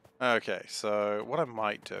 Okay, so what I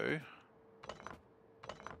might do...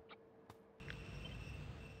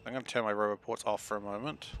 I'm going to turn my roboports off for a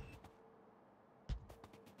moment.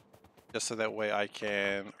 Just so that way I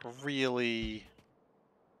can really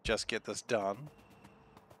just get this done.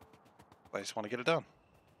 I just want to get it done.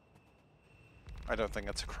 I don't think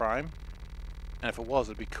that's a crime. And if it was,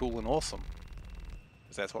 it'd be cool and awesome.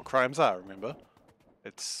 Because that's what crimes are, remember?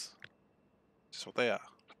 It's just what they are.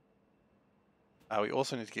 We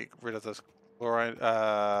also need to get rid of this chloride,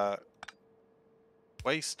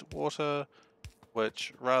 wastewater,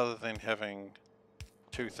 which rather than having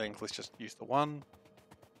two things, let's just use the one.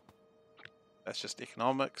 That's just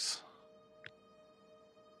economics.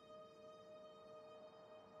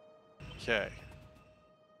 Okay.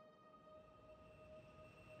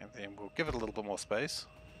 And then we'll give it a little bit more space.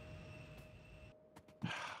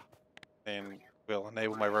 Then we'll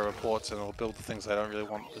enable my robot ports and it'll build the things I don't really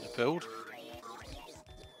want it to build.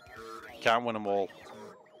 Can't win them all.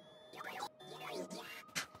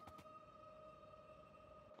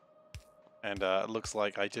 And it looks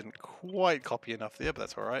like I didn't quite copy enough there, but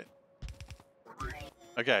that's alright.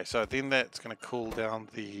 Okay, so then that's going to cool down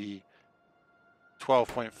the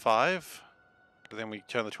 12.5. But then we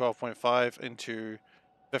turn the 12.5 into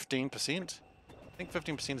 15%. I think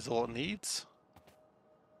 15% is all it needs.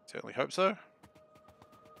 Certainly hope so.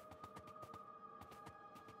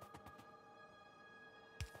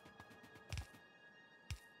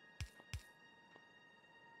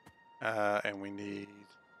 And we need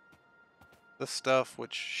this stuff,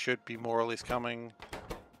 which should be more or less coming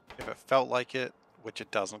if it felt like it, which it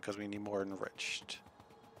doesn't because we need more enriched.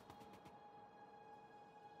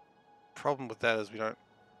 Problem with that is we don't...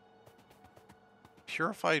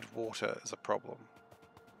 Purified water is a problem.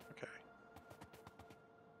 Okay.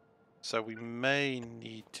 So we may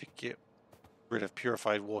need to get rid of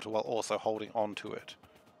purified water while also holding on to it.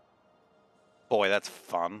 Boy, that's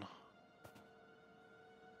fun.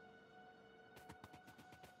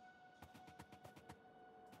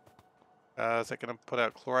 Is that going to put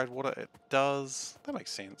out chloride water? It does. That makes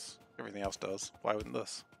sense. Everything else does. Why wouldn't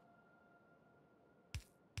this?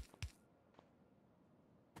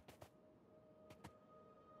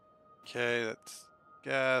 Okay, that's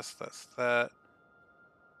gas, that's that.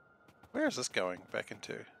 Where is this going back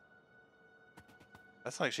into?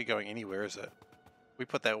 That's not actually going anywhere, is it? We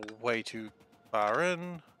put that way too far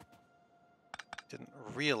in. Didn't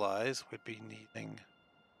realize we'd be needing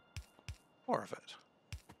more of it.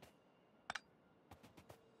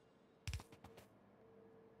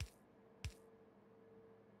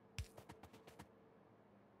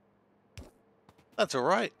 That's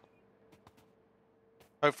alright.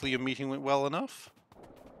 Hopefully your meeting went well enough.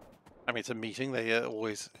 I mean, it's a meeting. They are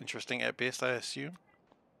always interesting at best, I assume.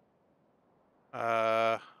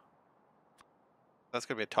 That's going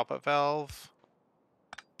to be a top-up valve.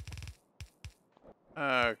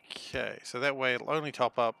 Okay, so that way it'll only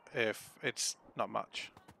top up if it's not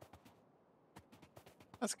much.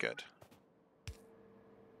 That's good.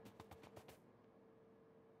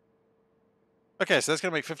 Okay, so that's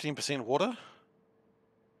going to make 15% water.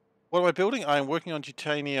 What am I building? I'm working on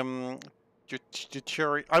deuterium.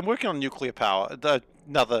 I'm working on nuclear power.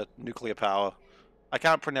 Another nuclear power. I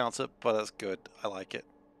can't pronounce it, but it's good. I like it.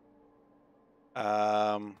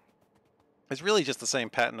 It's really just the same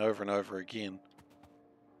pattern over and over again.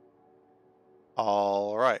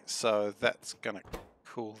 Alright, so that's going to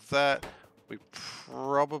cool that. We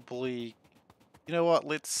probably... You know what?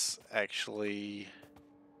 Let's actually...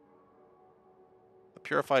 The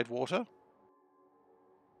purified water.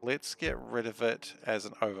 Let's get rid of it as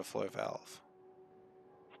an overflow valve.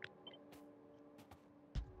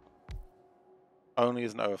 Only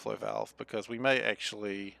as an overflow valve, because we may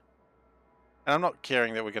actually... And I'm not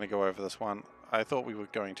caring that we're going to go over this one. I thought we were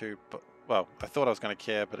going to, but... Well, I thought I was going to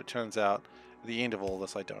care, but it turns out at the end of all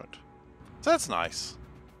this I don't. So that's nice.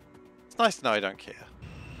 It's nice to know I don't care.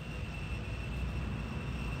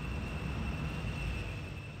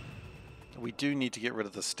 We do need to get rid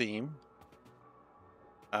of the steam.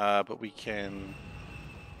 But we can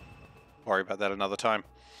worry about that another time.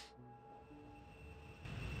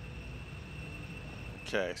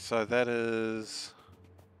 Okay, so that is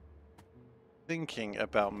thinking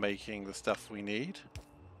about making the stuff we need.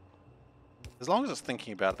 As long as it's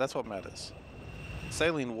thinking about it, that's what matters.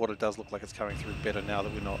 Saline water does look like it's coming through better now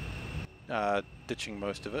that we're not ditching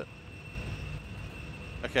most of it.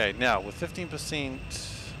 Okay, now with 15%...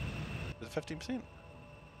 Is it 15%?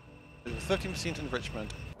 With 15%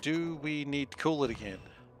 enrichment, do we need to cool it again?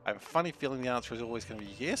 I have a funny feeling the answer is always going to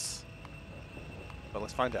be yes. But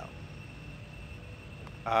let's find out.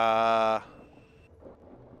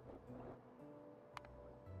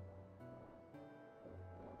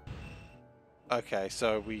 Okay,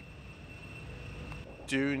 so we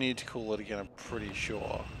do need to cool it again, I'm pretty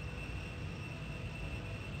sure.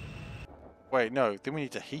 Wait, no, then we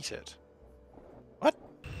need to heat it. What?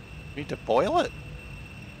 We need to boil it?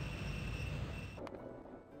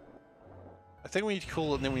 I think we need to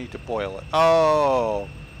cool it and then we need to boil it. Oh!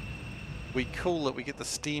 We cool it, we get the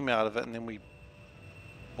steam out of it, and then we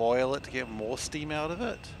boil it to get more steam out of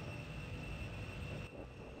it?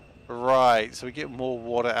 Right, so we get more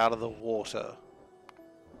water out of the water.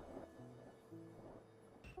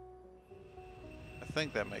 I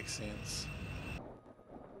think that makes sense.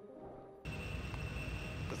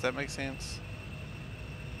 Does that make sense?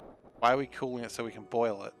 Why are we cooling it so we can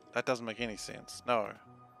boil it? That doesn't make any sense. No.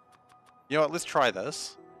 You know what, let's try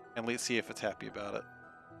this, and let's see if it's happy about it.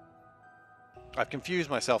 I've confused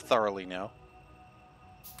myself thoroughly now.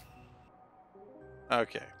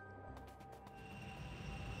 Okay.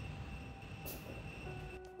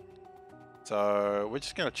 So, we're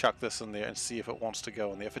just going to chuck this in there and see if it wants to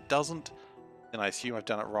go in there. If it doesn't, then I assume I've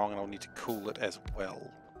done it wrong and I'll need to cool it as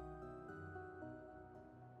well.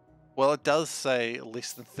 Well, it does say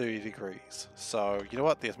less than 30 degrees. So, you know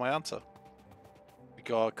what? There's my answer. We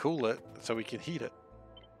gotta cool it so we can heat it.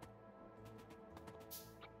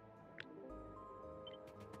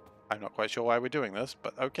 I'm not quite sure why we're doing this,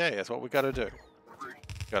 but okay, that's what we gotta do.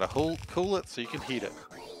 Gotta cool it so you can heat it.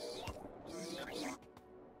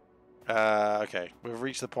 Okay, we've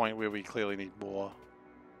reached the point where we clearly need more.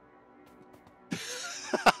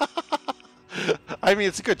 I mean,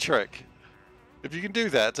 it's a good trick. If you can do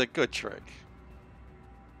that, it's a good trick.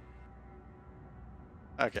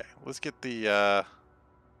 Okay, let's get the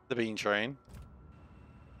bean train.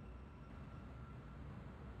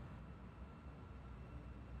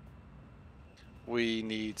 We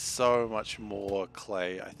need so much more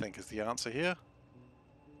clay, I think, is the answer here.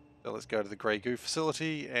 So let's go to the Grey Goo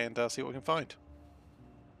facility and see what we can find.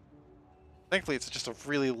 Thankfully, it's just a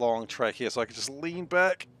really long track here, so I can just lean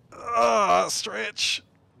back. Stretch!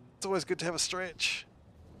 It's always good to have a stretch.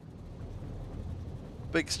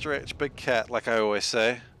 Big stretch, big cat, like I always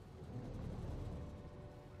say.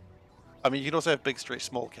 I mean, you can also have big stretch,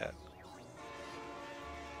 small cat.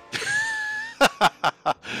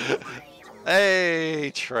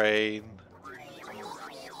 Hey, train.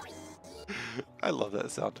 I love that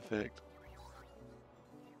sound effect.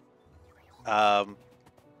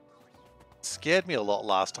 Scared me a lot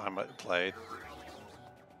last time I played.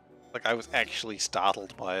 Like, I was actually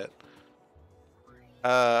startled by it.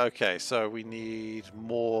 Okay, so we need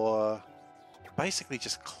more... basically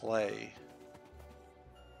just clay.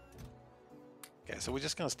 Okay, so we're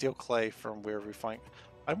just going to steal clay from wherever we find...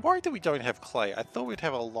 I'm worried that we don't have clay. I thought we'd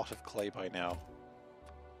have a lot of clay by now.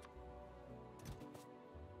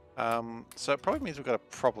 So it probably means we've got a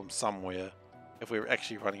problem somewhere if we're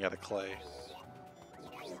actually running out of clay.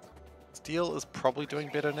 Steel is probably doing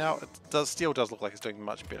better now. Steel does look like it's doing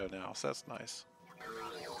much better now, so that's nice.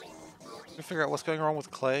 Can we figure out what's going wrong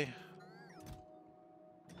with clay?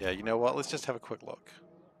 Yeah, you know what? Let's just have a quick look.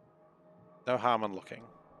 No harm in looking.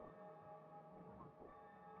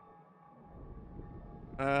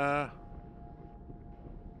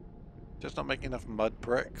 Just not making enough mud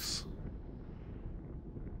bricks.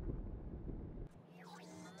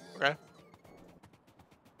 Okay.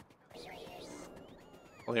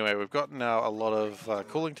 Well, anyway, we've got now a lot of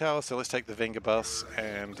cooling towers, so let's take the Venga bus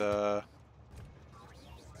and... no,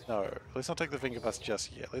 let's not take the Venga bus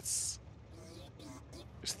just yet. Let's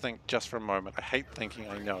just think just for a moment. I hate thinking,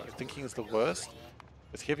 I know. Thinking is the worst.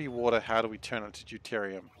 With heavy water, how do we turn it to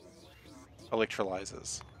deuterium?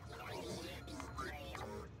 Electrolyzers.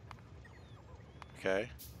 Okay.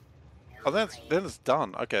 Oh, then it's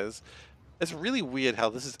done. Okay, it's really weird how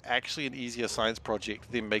this is actually an easier science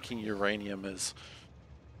project than making uranium is.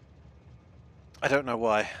 I don't know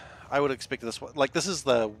why. I would expect this one. Like, this is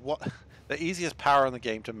the easiest power in the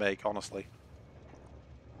game to make, honestly.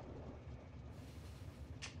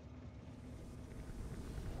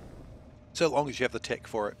 So long as you have the tech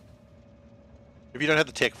for it. If you don't have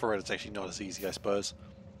the tech for it, it's actually not as easy, I suppose.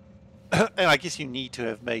 And I guess you need to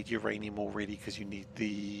have made uranium already because you need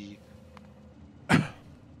the...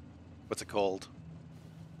 what's it called?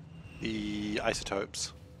 The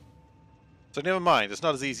isotopes. So never mind, it's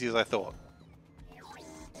not as easy as I thought.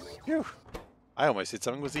 Phew. I almost said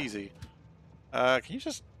something was easy. Can you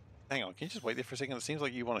just... hang on, can you just wait there for a second? It seems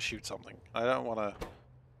like you want to shoot something. I don't want to,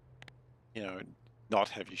 you know, not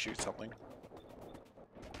have you shoot something.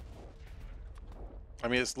 I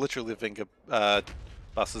mean, it's literally the Venga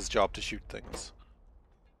bus's job to shoot things.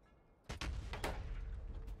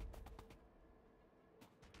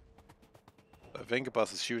 A Venga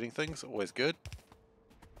bus is shooting things, always good.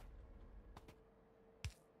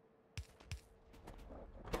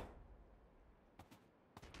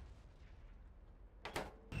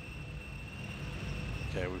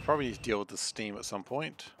 Okay, we probably need to deal with the steam at some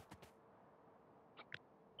point.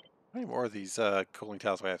 How many more of these cooling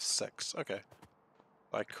towers do I have? 6. Okay.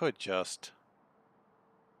 I could just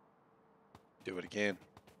do it again.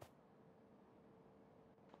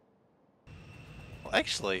 Well,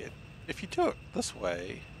 actually, if you do it this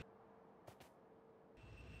way,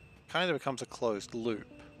 kind of becomes a closed loop.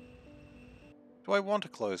 Do I want a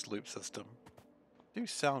closed loop system? They do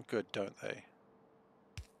sound good, don't they?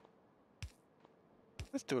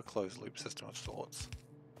 Let's do a closed loop system of sorts.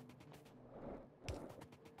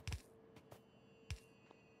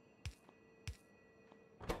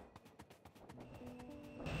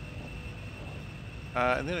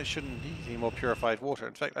 And then it shouldn't need any more purified water.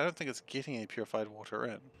 In fact, I don't think it's getting any purified water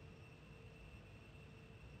in.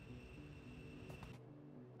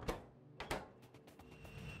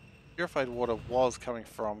 Purified water was coming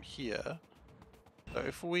from here. So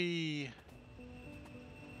if we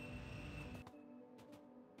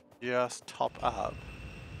just top up,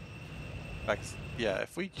 like, yeah,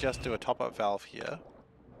 if we just do a top up valve here,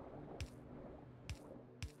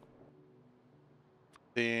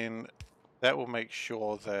 then that will make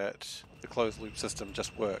sure that the closed loop system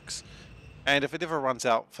just works. And if it ever runs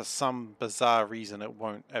out for some bizarre reason, it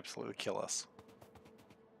won't absolutely kill us.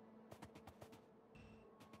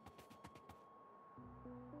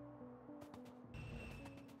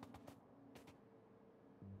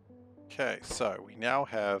 Okay, so we now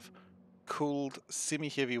have cooled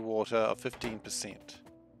semi-heavy water of 15%.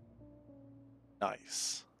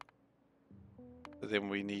 Nice. So then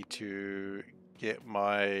we need to get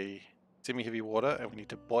my semi-heavy water and we need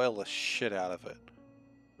to boil the shit out of it,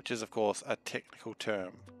 which is of course a technical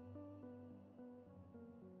term.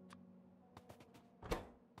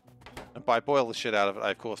 And by boil the shit out of it,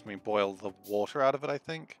 I of course mean boil the water out of it, I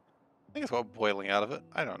think. I think it's called boiling out of it.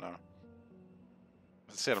 I don't know.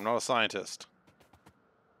 As I said, I'm not a scientist.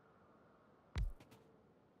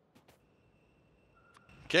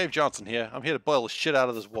 Cave Johnson here. I'm here to boil the shit out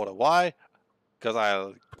of this water. Why? Because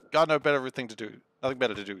I got no better thing to do. Nothing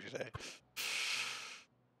better to do today.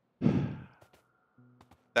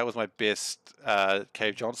 That was my best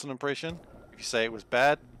Cave Johnson impression. If you say it was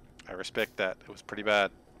bad, I respect that. It was pretty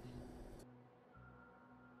bad.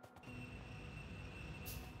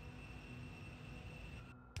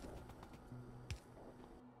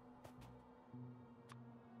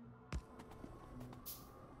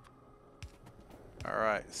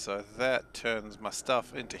 Alright, so that turns my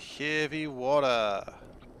stuff into heavy water.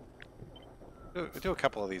 Do a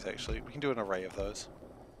couple of these actually. We can do an array of those.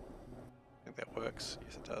 I think that works.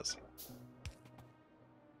 Yes, it does.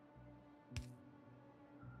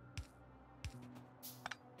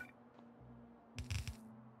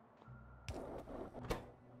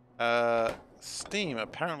 Steam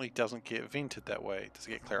apparently doesn't get vented that way. Does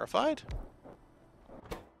it get clarified?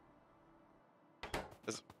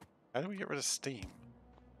 How do we get rid of steam?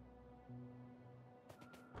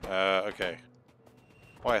 Okay.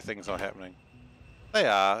 Why are things not happening? They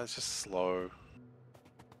are, it's just slow.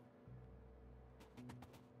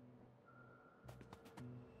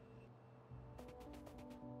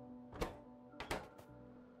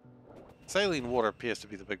 Saline water appears to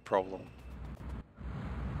be the big problem.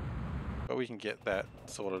 But we can get that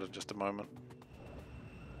sorted in just a moment.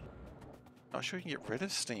 Not sure we can get rid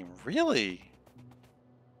of steam. Really?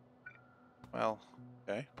 Well,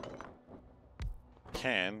 okay.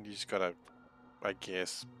 You just gotta, I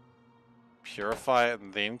guess, purify it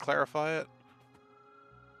and then clarify it.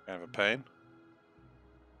 Kind of a pain.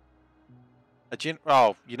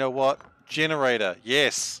 Oh, you know what? Generator,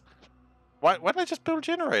 yes! Why didn't I just build a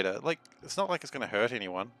generator? Like, it's not like it's gonna hurt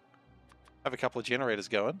anyone. Have a couple of generators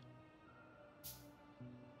going.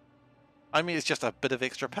 I mean, it's just a bit of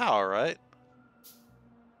extra power, right?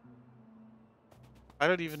 I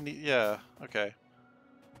don't even need... yeah, okay.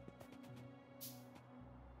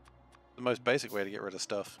 The most basic way to get rid of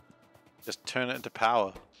stuff. Just turn it into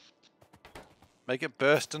power. Make it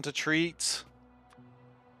burst into treats.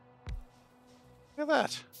 Look at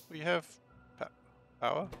that. We have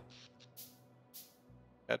power.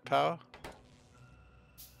 Add power.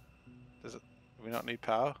 Do we not need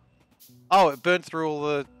power? Oh, it burnt through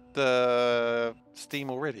all the steam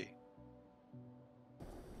already.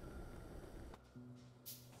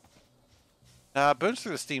 It burns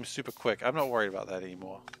through the steam super quick. I'm not worried about that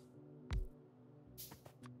anymore.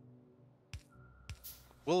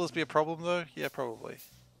 Will this be a problem though? Yeah, probably.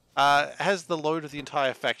 It has the load of the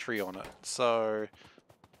entire factory on it, so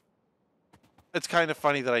it's kind of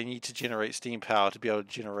funny that I need to generate steam power to be able to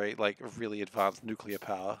generate like really advanced nuclear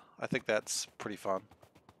power. I think that's pretty fun.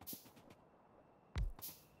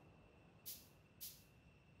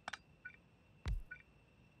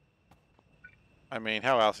 I mean,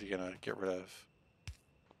 how else are you gonna get rid of?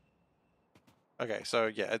 Okay, so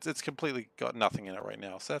yeah, it's completely got nothing in it right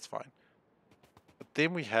now, so that's fine. But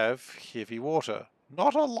then we have heavy water.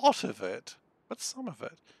 Not a lot of it, but some of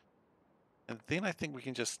it. And then I think we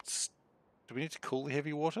can just... do we need to cool the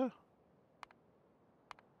heavy water?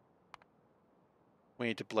 We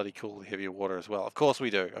need to bloody cool the heavier water as well. Of course we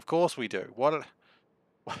do. Of course we do. Of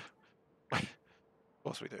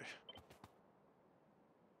course we do.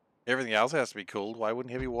 Everything else has to be cooled. Why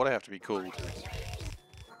wouldn't heavy water have to be cooled?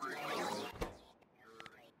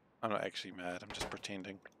 I'm not actually mad. I'm just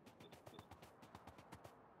pretending.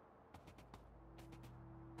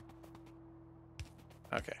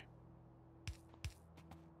 Okay.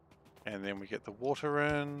 And then we get the water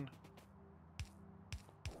in.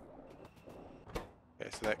 Okay,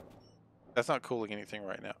 so that's not cooling anything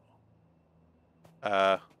right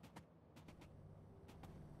now.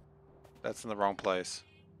 That's in the wrong place.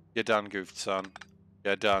 You're done goofed, son.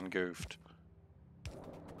 You're done goofed.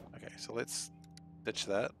 Okay, so let's ditch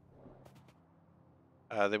that.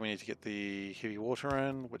 Then we need to get the heavy water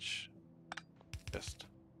in, which just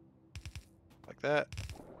like that.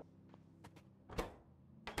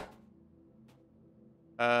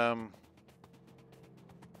 I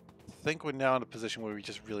think we're now in a position where we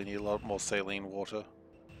just really need a lot more saline water.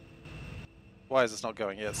 Why is this not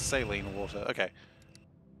going? Yeah, it's saline water. Okay.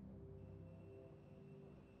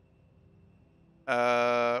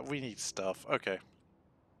 We need stuff. Okay.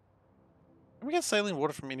 Can we get saline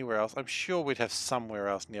water from anywhere else? I'm sure we'd have somewhere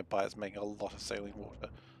else nearby that's making a lot of saline water.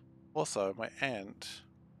 Also, my ant.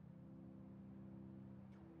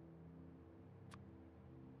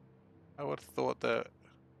 I would have thought that...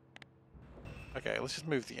 Okay, let's just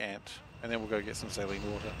move the ant, and then we'll go get some saline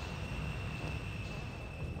water.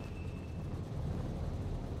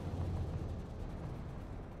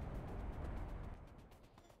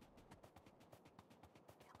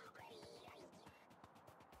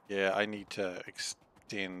 Yeah, I need to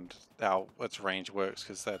extend how its range works,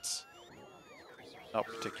 because that's not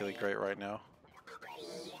particularly great right now.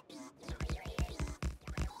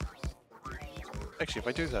 Actually, if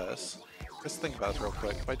I do this, let's think about this real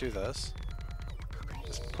quick. If I do this,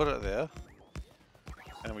 just put it there,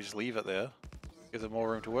 and we just leave it there, gives it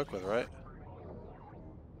more room to work with, right?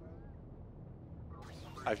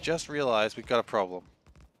 I've just realized we've got a problem.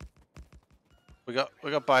 We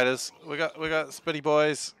got biters. We got spitty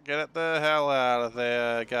boys. Get the hell out of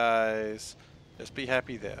there, guys. Just be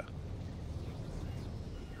happy there.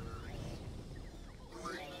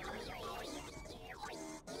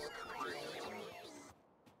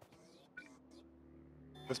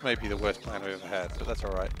 This may be the worst plan I've ever had, but that's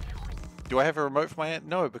alright. Do I have a remote for my ant?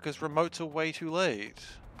 No, because remotes are way too late.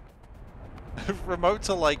 Remotes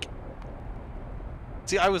are like...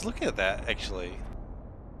 See, I was looking at that, actually.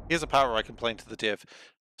 Here's a part where I complain to the dev.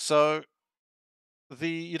 So,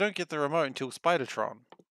 you don't get the remote until Spidertron.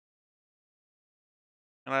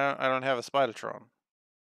 And I don't have a Spidertron.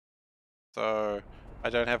 So, I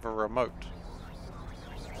don't have a remote.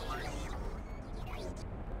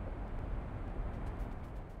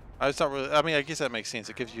 It's not really, I mean, I guess that makes sense.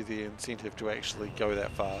 It gives you the incentive to actually go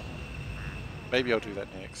that far. Maybe I'll do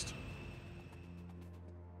that next.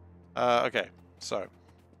 Okay, so.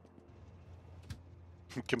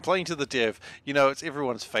 Complain to the dev. You know, it's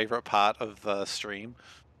everyone's favorite part of the stream.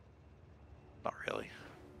 Not really.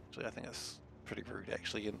 Actually, I think it's pretty rude,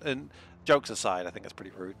 actually. And jokes aside, I think it's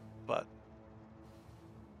pretty rude, but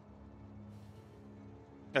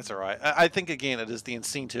that's alright. I think, again, it is the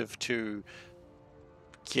incentive to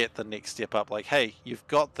get the next step up. Like, hey, you've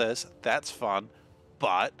got this, that's fun,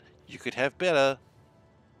 but you could have better.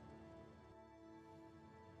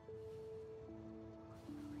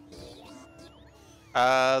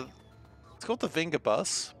 It's called the Venga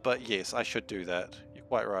bus, but yes, I should do that. You're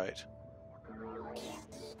quite right.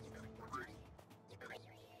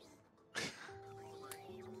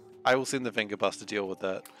 I will send the Venga bus to deal with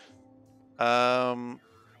that.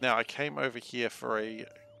 Now, I came over here for a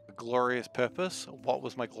glorious purpose. What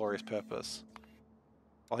was my glorious purpose?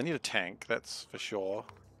 Well, I need a tank, that's for sure.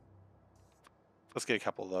 Let's get a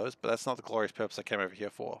couple of those, but that's not the glorious purpose I came over here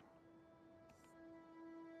for.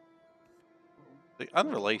 The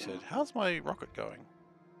unrelated, how's my rocket going?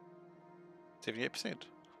 78%.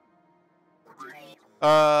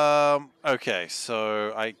 Okay,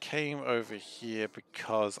 so I came over here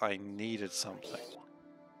because I needed something.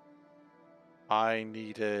 I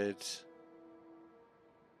needed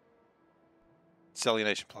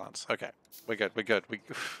salination plants. Okay, we're good, we're good.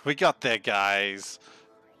 We got there, guys.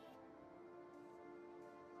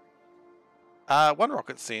 One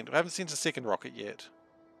rocket sent. I haven't sent a second rocket yet.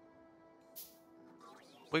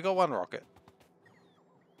 We got one rocket.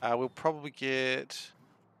 We'll probably get...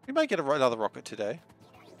 We might get another rocket today.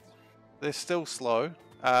 They're still slow.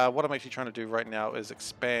 What I'm actually trying to do right now is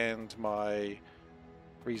expand my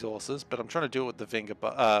resources, but I'm trying to do it with the Venga,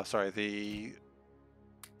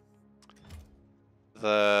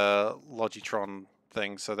 the Logitron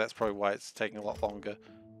thing, so that's probably why it's taking a lot longer.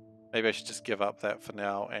 Maybe I should just give up that for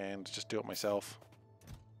now and just do it myself.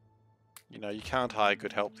 You know, you can't hire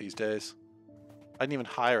good help these days. I didn't even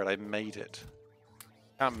hire it, I made it.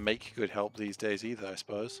 Can't make good help these days either, I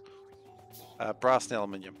suppose. Brass and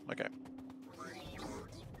aluminium, okay.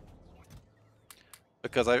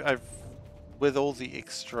 Because I've with all the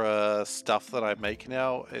extra stuff that I make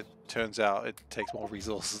now, it turns out it takes more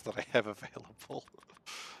resources than I have available.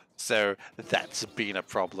 So that's been a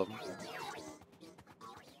problem.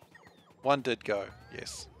 One did go,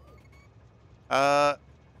 yes. For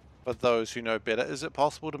those who know better, is it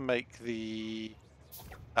possible to make the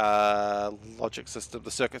logic system,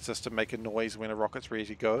 the circuit system, make a noise when a rocket's ready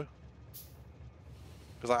to go?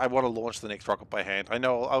 Because I want to launch the next rocket by hand. I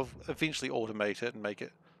know I'll eventually automate it and make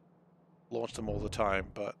it launch them all the time,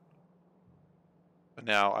 but for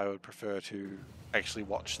now I would prefer to actually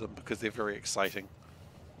watch them because they're very exciting.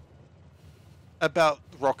 About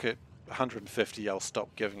rocket 150 I'll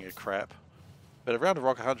stop giving a crap, but around a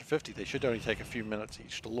rocket 150 they should only take a few minutes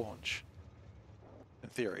each to launch, in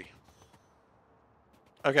theory.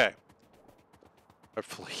 Okay,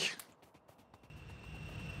 hopefully.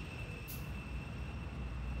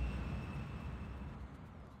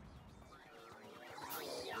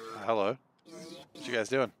 Hello. What you guys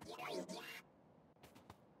doing?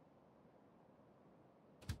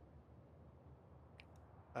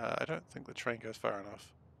 I don't think the train goes far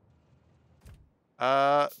enough.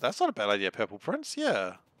 That's not a bad idea, Purple Prince.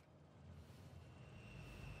 Yeah.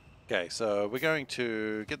 Okay, so we're going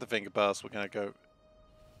to get the finger bus. We're going to go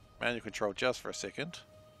manual control just for a second.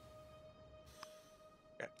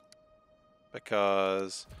 Okay.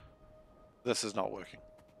 Because this is not working.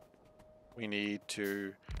 We need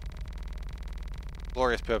to...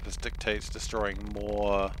 Glorious Purpose dictates destroying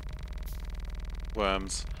more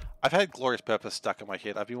worms. I've had Glorious Purpose stuck in my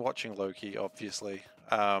head. I've been watching Loki, obviously.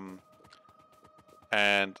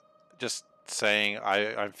 And just saying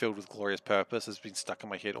I'm filled with Glorious Purpose has been stuck in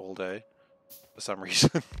my head all day. For some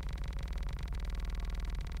reason.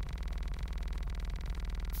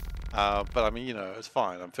 But I mean, you know, it's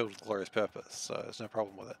fine. I'm filled with Glorious Purpose, so there's no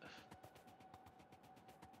problem with it.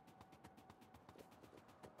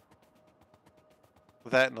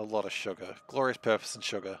 That and a lot of sugar. Glorious Purpose and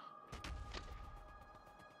sugar.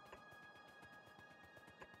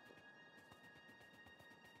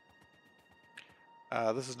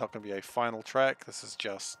 This is not going to be a final track. This is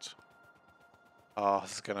just... Oh,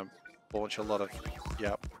 this is going to launch a lot of...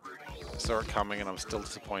 Yep. I saw it coming and I'm still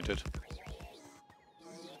disappointed.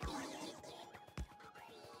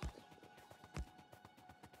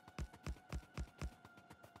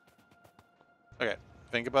 Okay,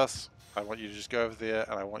 finger bus. I want you to just go over there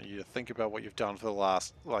and I want you to think about what you've done for the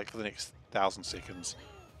last, like, for the next 1,000 seconds.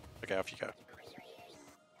 Okay, off you go.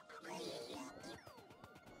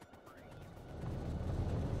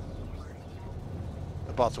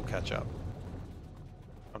 The bots will catch up.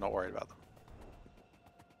 I'm not worried about them.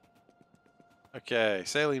 Okay,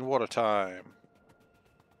 saline water time.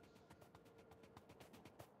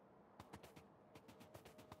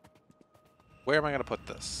 Where am I going to put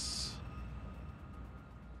this?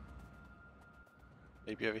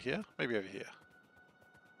 Maybe over here? Maybe over here.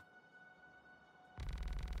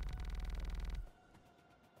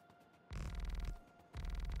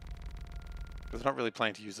 Because I'm not really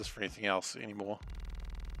planning to use this for anything else anymore.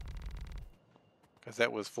 Because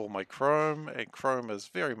that was for my chrome, and chrome is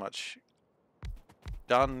very much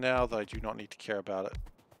done now that I do not need to care about it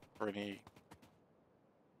for any...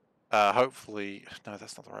 hopefully... No,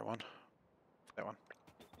 that's not the right one. That one.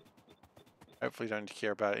 Hopefully don't need to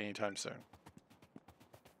care about it anytime soon.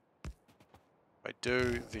 If I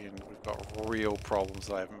do, then we've got real problems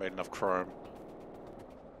that I haven't made enough chrome.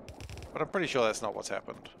 But I'm pretty sure that's not what's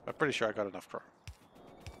happened. I'm pretty sure I got enough chrome.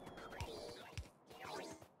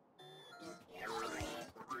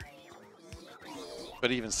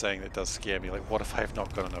 But even saying that does scare me. Like, what if I have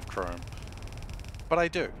not got enough chrome? But I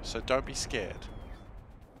do, so don't be scared.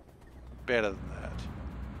 Better than that.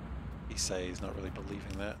 He say he's not really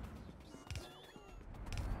believing that.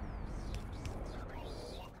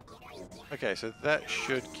 Okay, so that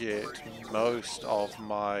should get most of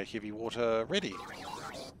my heavy water ready.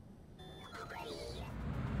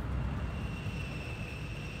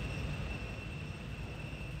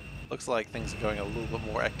 Looks like things are going a little bit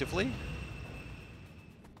more actively.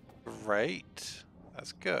 Great.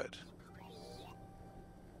 That's good.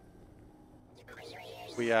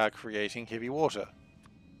 We are creating heavy water.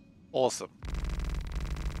 Awesome.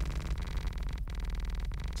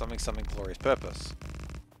 Something glorious purpose.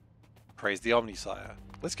 Praise the Omnisire.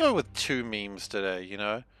 Let's go with 2 memes today, you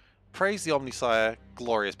know? Praise the Omnisire,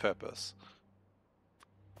 glorious purpose.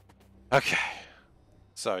 Okay.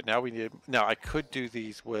 So now we need. Now I could do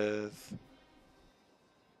these with.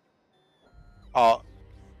 Oh,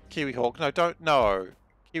 Kiwi Hawk. No, don't. No,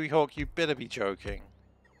 Kiwi Hawk. You better be joking.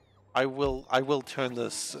 I will. I will turn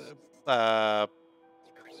this. I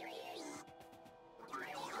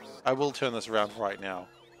will turn this around right now.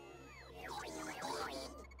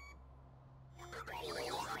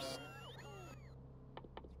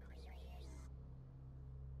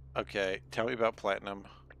 Okay, tell me about platinum.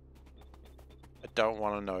 I don't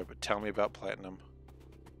want to know, but tell me about platinum.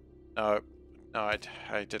 No, no, I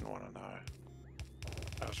didn't want to know.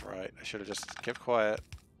 I was right. I should have just kept quiet.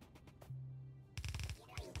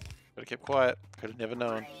 Could have kept quiet. Could have never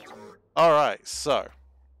known. Alright, so.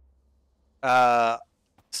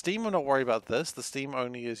 Steam, I'm not worried about this. The steam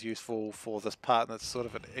only is useful for this part, and it's sort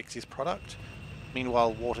of an excess product.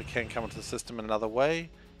 Meanwhile, water can come into the system in another way.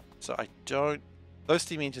 So I don't... Those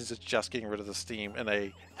steam engines are just getting rid of the steam in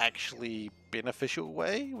a actually beneficial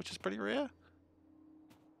way, which is pretty rare.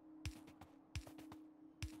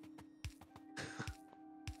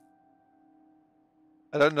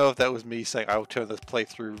 I don't know if that was me saying I'll turn this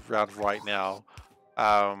playthrough round right now.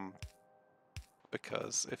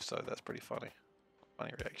 Because if so, that's pretty funny.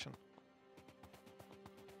 Funny reaction.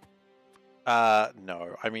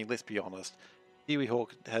 No. I mean, let's be honest. Kiwi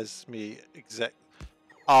Hawk has me exact...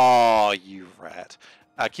 Oh, you rat.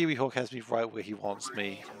 Kiwi Hawk has me right where he wants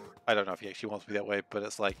me. I don't know if he actually wants me that way, but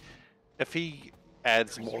it's like, if he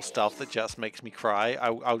adds more stuff that just makes me cry,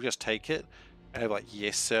 I'll just take it. And I'm like,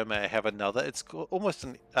 yes, sir, may I have another? It's almost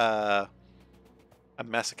an, a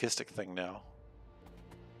masochistic thing now.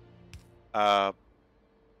 But,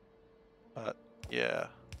 yeah.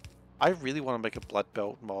 I really want to make a Blood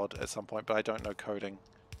Belt mod at some point, but I don't know coding.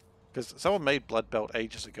 Because someone made Blood Belt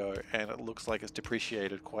ages ago, and it looks like it's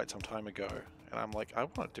depreciated quite some time ago. And I'm like, I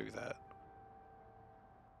want to do that.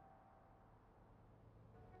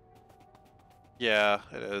 Yeah,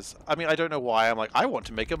 it is. I mean, I don't know why. I'm like, I want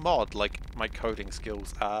to make a mod. Like, my coding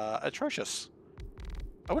skills are atrocious.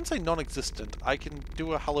 I wouldn't say non-existent. I can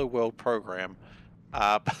do a Hello World program.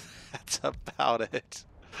 But that's about it.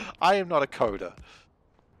 I am not a coder.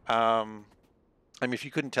 I mean, if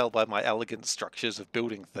you couldn't tell by my elegant structures of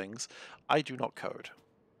building things, I do not code.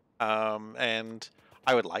 And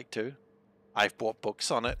I would like to. I've bought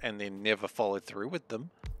books on it and then never followed through with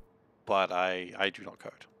them. But I do not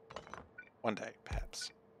code. One day,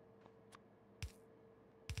 perhaps.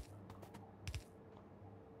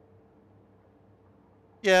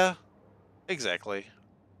 Yeah, exactly.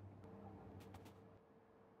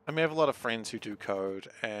 I mean, I have a lot of friends who do code,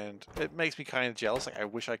 and it makes me kind of jealous. Like, I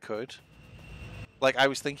wish I could. Like, I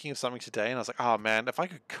was thinking of something today, and I was like, oh man, if I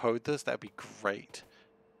could code this, that'd be great.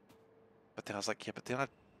 But then I was like, yeah, but then I'd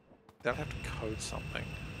have to code something.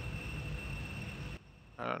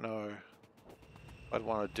 I don't know. I'd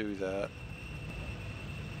want to do that.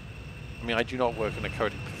 I mean, I do not work in a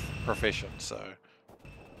coding profession, so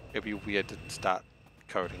it'd be weird to start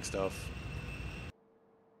coding stuff.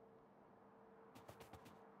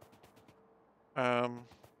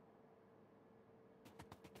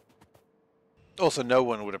 Also, no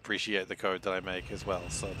one would appreciate the code that I make as well,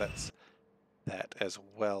 so that's that as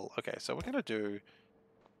well. Okay, so we're going to do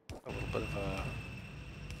a little bit of a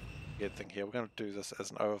weird thing here. We're going to do this as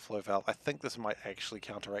an overflow valve. I think this might actually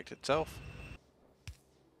counteract itself.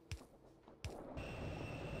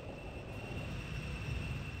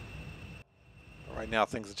 Right now,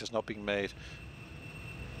 things are just not being made.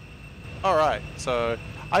 Alright, so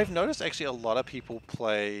I've noticed actually a lot of people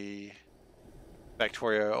play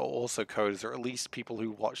Factorio are also coders, or at least people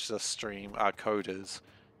who watch this stream are coders.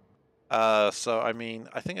 So, I mean,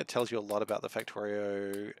 I think it tells you a lot about the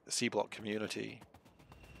Factorio SeaBlock community.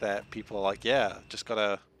 That people are like, yeah, just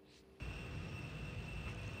gotta...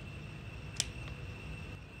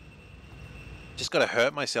 Just gotta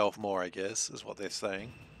hurt myself more, I guess, is what they're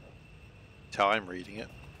saying. That's how I'm reading it.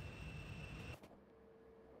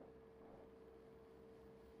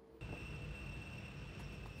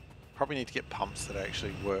 Probably need to get pumps that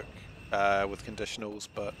actually work with conditionals,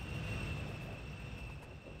 but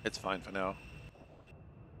it's fine for now.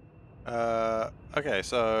 Okay,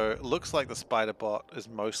 so it looks like the spider bot is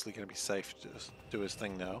mostly going to be safe to just do his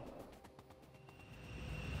thing now.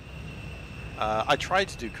 I tried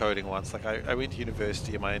to do coding once. Like I went to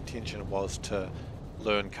university and my intention was to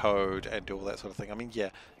learn code and do all that sort of thing. I mean, yeah,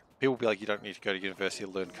 people will be like, you don't need to go to university to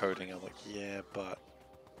learn coding. I'm like, yeah, but...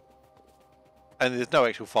 And there's no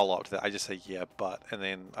actual follow-up to that. I just say, yeah, but... And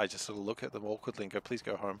then I just sort of look at them awkwardly and go, please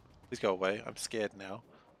go home. Please go away. I'm scared now.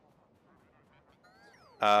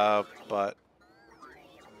 But...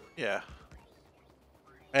 Yeah.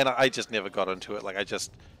 And I just never got into it. Like, I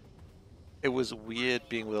just... it was weird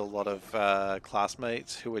being with a lot of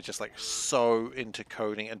classmates who were just like so into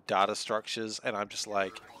coding and data structures, and I'm just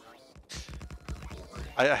like,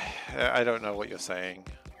 I don't know what you're saying.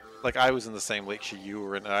 Like, I was in the same lecture you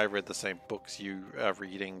were in, and I read the same books you are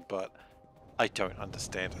reading, but I don't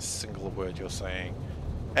understand a single word you're saying.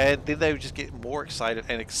 And then they would just get more excited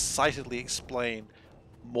and excitedly explain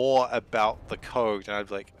more about the code, and I'd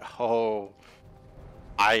be like, oh,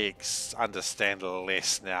 I understand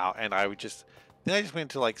less now. And I would just, then I just went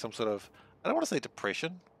into like some sort of, I don't want to say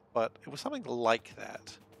depression, but it was something like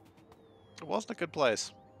that. It wasn't a good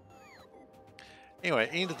place. Anyway,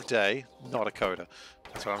 end of the day, not a coder.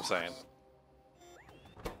 That's what I'm saying.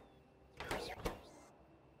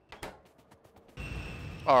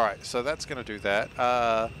 Alright, so that's going to do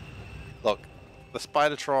that. Look, the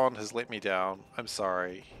Spidertron has let me down. I'm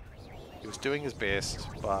sorry. He was doing his best,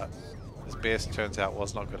 but his best turns out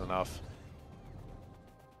was not good enough.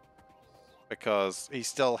 Because he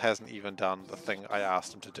still hasn't even done the thing I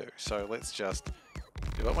asked him to do. So let's just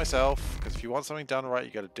do it myself, because if you want something done right,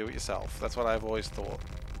 you got to do it yourself. That's what I've always thought.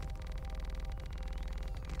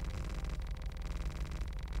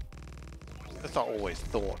 It's not always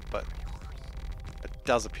thought, but it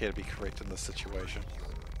does appear to be correct in this situation.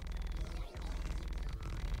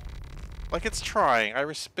 Like, it's trying, I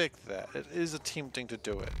respect that. It is attempting to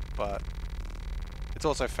do it, but it's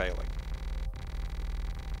also failing.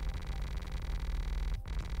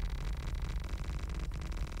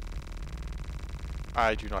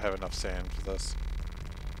 I do not have enough sand for this.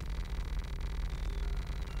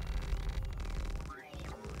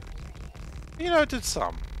 You know, it did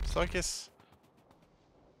some. So I guess,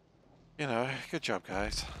 you know, good job,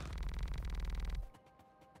 guys.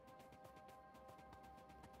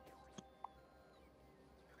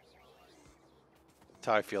 That's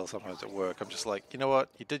how I feel sometimes at work. I'm just like, you know what?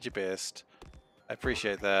 You did your best. I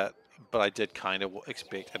appreciate that, but I did kind of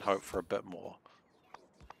expect and hope for a bit more.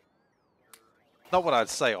 Not what I'd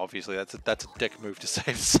say, obviously. That's a dick move to say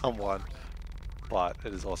to someone, but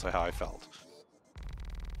it is also how I felt.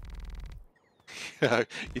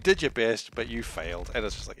 You did your best, but you failed, and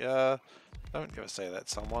it's just like, don't ever say that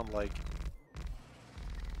to someone. Like,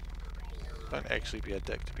 don't actually be a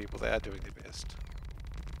dick to people. They are doing their best.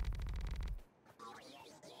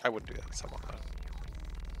 I wouldn't do that to someone, though.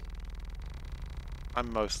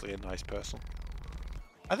 I'm mostly a nice person.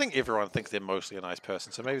 I think everyone thinks they're mostly a nice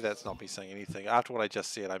person, so maybe that's not me saying anything. After what I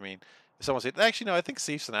just said, I mean, if someone said, actually, no, I think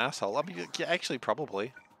Steve's an asshole, I mean, yeah, actually,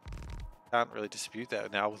 probably. Can't really dispute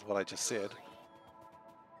that now with what I just said.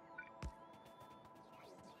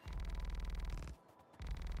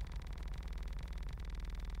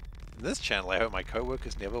 In this channel, I hope my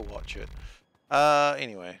co-workers never watch it.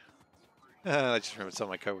 Anyway. I just remembered some of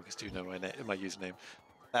my co-workers do know my username.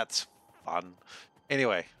 That's fun.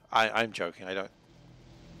 Anyway, I'm joking. I don't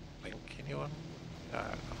think anyone... I don't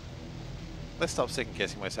know. Let's stop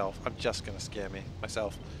second-guessing myself. I'm just going to scare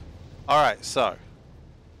myself. Alright, so.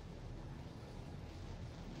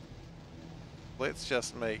 Let's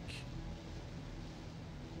just make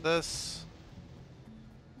this.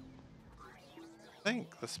 I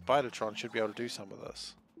think the Spidertron should be able to do some of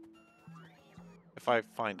this. If I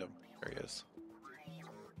find him. There he is.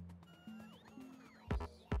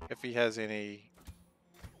 If he has any...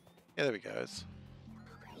 Yeah, there he goes.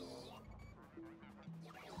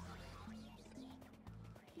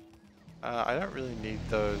 I don't really need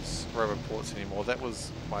those rubber ports anymore. That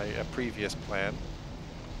was my previous plan.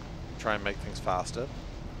 Try and make things faster.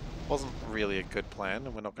 Wasn't really a good plan,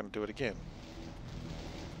 and we're not going to do it again.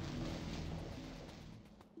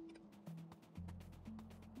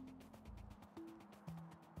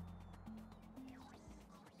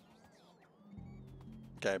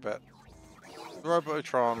 Okay, but the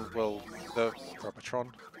Robotron will... The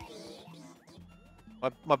Robotron?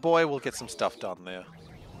 My boy will get some stuff done there.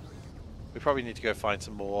 We probably need to go find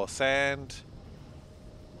some more sand.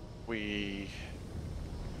 We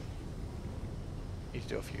need to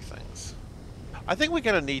do a few things. I think we're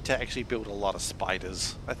going to need to actually build a lot of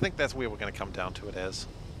spiders. I think that's where we're going to come down to it as.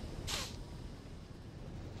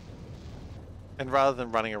 And rather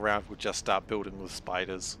than running around, we'll just start building with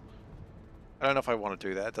spiders. I don't know if I want to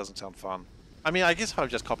do that. It doesn't sound fun. I mean, I guess if I'm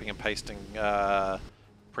just copying and pasting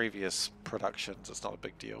previous productions, it's not a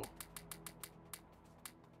big deal.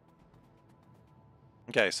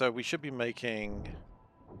 Okay, so we should be making...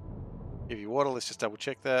 Give you water, let's just double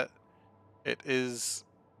check that. It is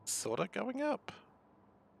sort of going up,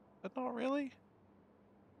 but not really.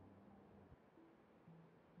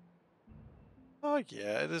 Oh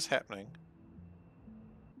yeah, it is happening.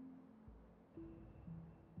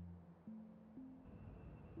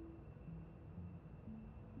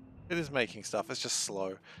 It is making stuff, it's just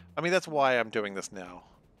slow. I mean, that's why I'm doing this now.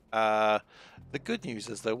 The good news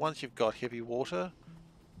is though, once you've got heavy water,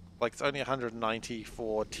 like it's only 190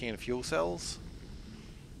 for 10 fuel cells.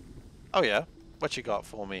 Oh yeah, what you got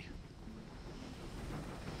for me?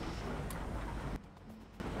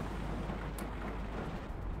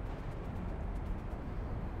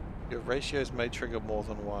 Your ratios may trigger more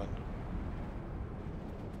than one.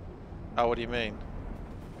 Oh, what do you mean?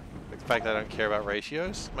 Like the fact that I don't care about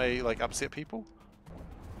ratios may like upset people?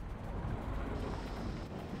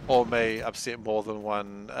 Or may upset more than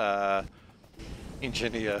one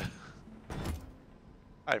engineer.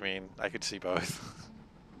 I mean, I could see both.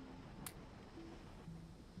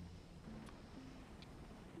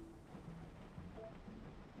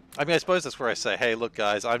 I mean, I suppose that's where I say, hey, look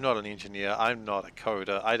guys, I'm not an engineer, I'm not a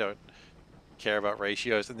coder, I don't care about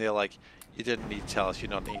ratios, and they're like, you didn't need to tell us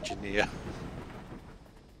you're not an engineer.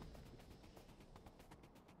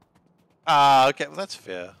 Ah, okay, well that's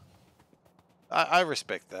fair. I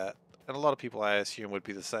respect that. And a lot of people I assume would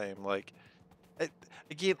be the same. Like,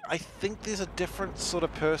 again, I think there's a different sort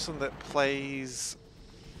of person that plays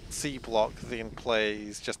SeaBlock than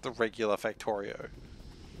plays just the regular Factorio.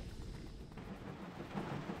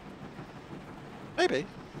 Maybe.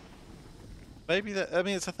 Maybe that, I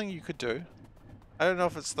mean, it's a thing you could do. I don't know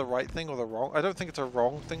if it's the right thing or the wrong. I don't think it's a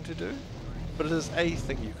wrong thing to do, but it is a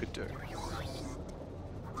thing you could do.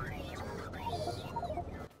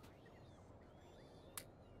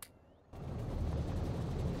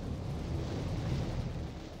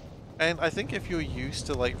 And I think if you're used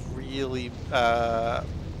to like really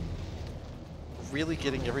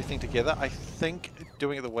getting everything together, I think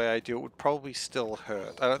doing it the way I do it would probably still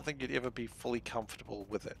hurt. I don't think you'd ever be fully comfortable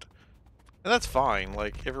with it. And that's fine,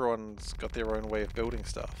 like everyone's got their own way of building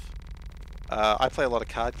stuff. I play a lot of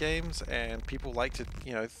card games and people like to,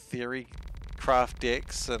 you know, theory craft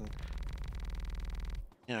decks and,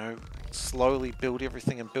 you know, slowly build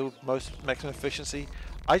everything and build maximum efficiency.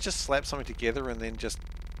 I just slap something together and then just,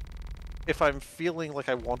 if I'm feeling like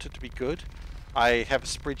I want it to be good, I have a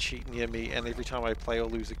spreadsheet near me, and every time I play or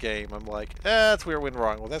lose a game, I'm like, that's where it went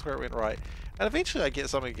wrong, or that's where it went right. And eventually I get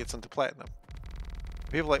something that gets into platinum.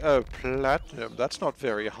 People are like, oh, platinum, that's not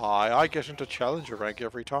very high. I get into challenger rank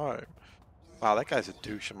every time. Wow, that guy's a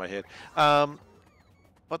douche in my head. But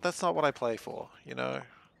that's not what I play for, you know?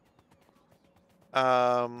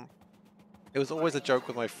 It was always a joke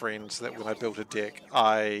with my friends that when I built a deck,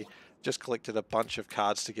 I just collected a bunch of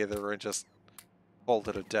cards together and just called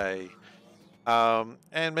it a day.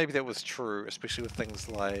 And maybe that was true, especially with things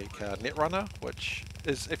like Netrunner, which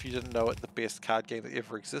is, if you didn't know it, the best card game that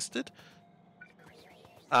ever existed.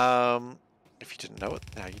 If you didn't know it,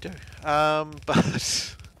 now you do. But what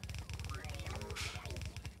was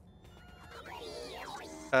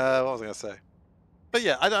I going to say? But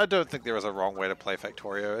yeah, I don't think there is a wrong way to play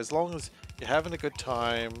Factorio. As long as you're having a good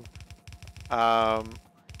time.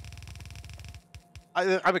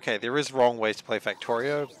 I'm okay, there is wrong ways to play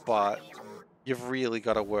Factorio, but you've really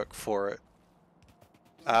got to work for it.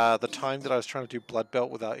 The time that I was trying to do Blood Belt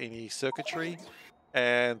without any circuitry,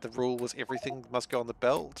 and the rule was everything must go on the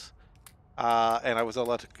belt, and I was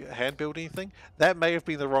allowed to hand build anything, that may have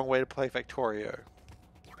been the wrong way to play Factorio.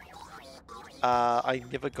 I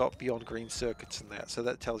never got beyond green circuits in that, so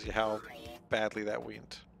that tells you how badly that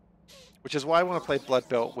went. Which is why I want to play Blood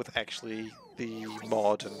Belt with actually the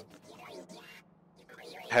mod and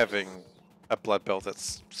having a Blood Belt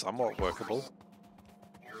that's somewhat workable.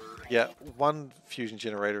 Yeah, one fusion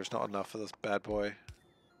generator is not enough for this bad boy.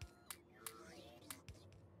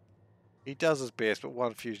 He does his best, but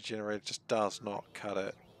one fusion generator just does not cut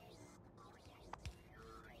it.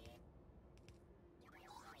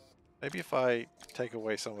 Maybe if I take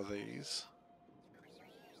away some of these.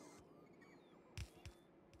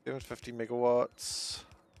 750 megawatts.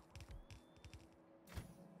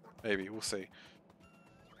 Maybe, we'll see.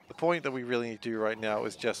 The point that we really need to do right now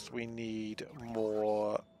is just we need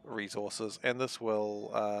more resources, and this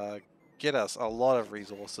will get us a lot of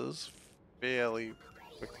resources fairly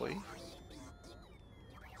quickly.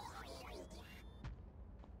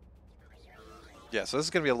 Yeah, so this is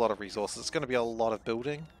going to be a lot of resources. It's going to be a lot of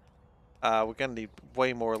building. We're going to need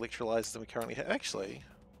way more electrolyzers than we currently have. Actually,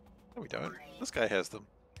 no we don't. This guy has them.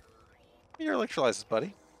 Your electrolyzers,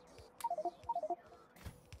 buddy.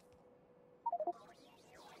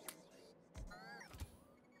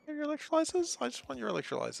 Your electrolyzers? I just want your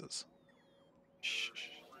electrolyzers. Shh.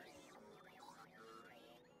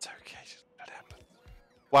 It's okay, just let it happen.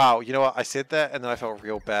 Wow, you know what? I said that and then I felt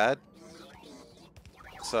real bad.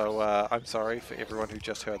 So, I'm sorry for everyone who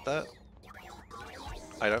just heard that.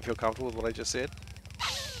 I don't feel comfortable with what I just said.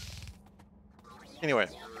 Anyway,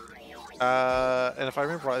 And if I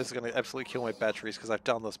remember right, this is going to absolutely kill my batteries because I've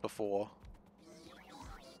done this before.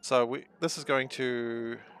 So this is going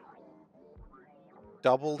to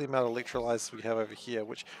double the amount of electrolyzers we have over here,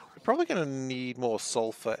 which we're probably going to need more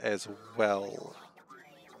sulfur as well.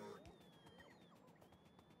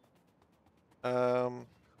 Yeah,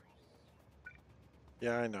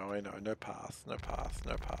 I know. No path, no path,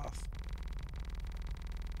 no path.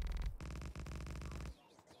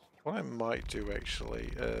 What I might do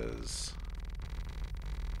actually is...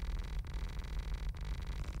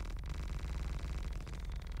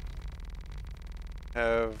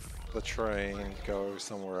 have the train go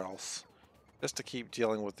somewhere else. Just to keep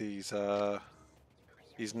dealing with these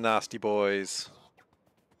nasty boys.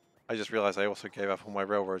 I just realized I also gave up on my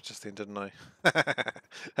railroads just then, didn't I?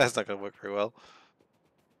 That's not going to work very well.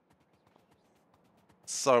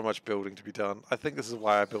 So much building to be done. I think this is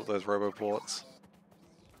why I built those roboports.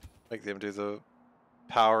 Make them do the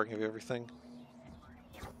powering of everything.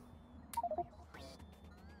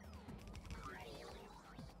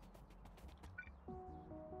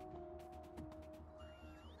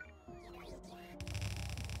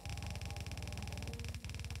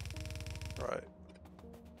 Right.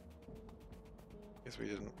 Guess we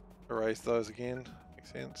didn't erase those again.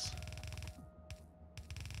 Makes sense.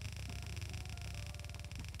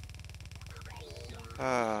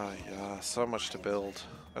 Ah, yeah, so much to build.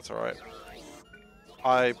 That's alright.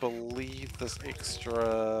 I believe this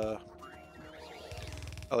extra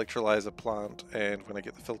electrolyzer plant, and when I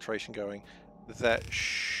get the filtration going, that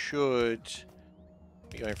should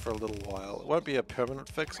be going for a little while. It won't be a permanent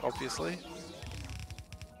fix, obviously,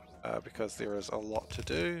 because there is a lot to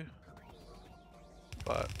do.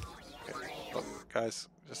 But, okay. Look, guys,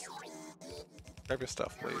 just grab your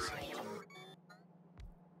stuff, please.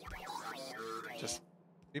 Just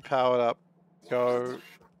be powered up. Go.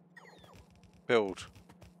 Build.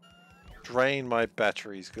 Drain my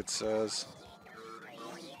batteries, good sirs.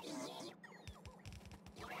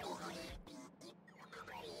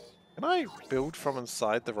 Can I build from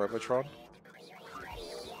inside the Robotron?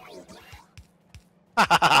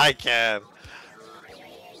 I can!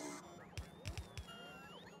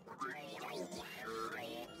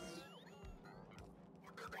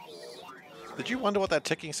 Did you wonder what that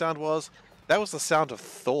ticking sound was? That was the sound of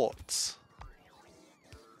thoughts.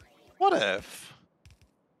 What if?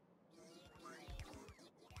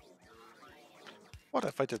 What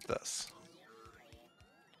if I did this?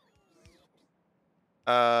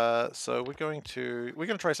 So we're going to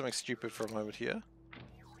try something stupid for a moment here.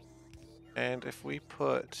 And if we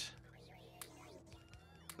put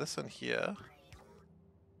this in here,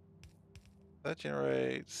 that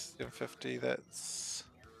generates 750, that's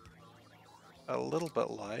a little bit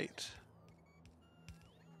light.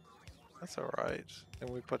 That's alright. And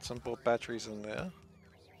we put some more batteries in there.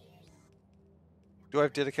 Do I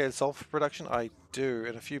have dedicated sulfur production? I do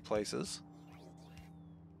in a few places.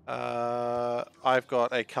 I've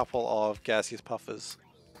got a couple of gaseous puffers.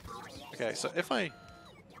 Okay, so if I...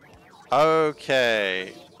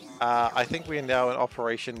 Okay. I think we are now in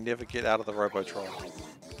operation Never Get Out of the Robotron.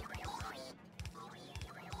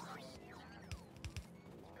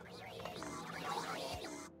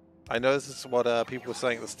 I know this is what people were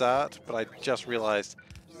saying at the start, but I just realized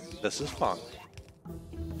this is fun.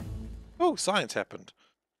 Oh, science happened.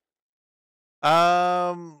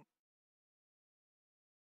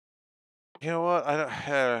 You know what? I don't.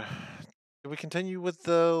 Do we continue with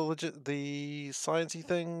the sciencey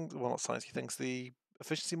thing? Well, not sciencey things, the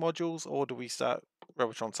efficiency modules, or do we start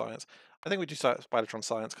Robotron Science? I think we do start Spidertron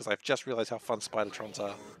Science because I've just realized how fun Spidertrons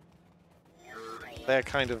are. They're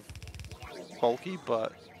kind of bulky,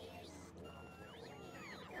 but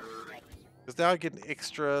because now I get an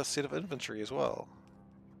extra set of inventory as well.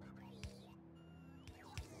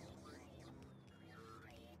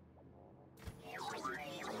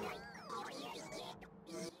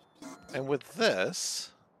 And with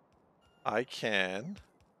this, I can...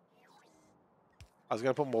 I was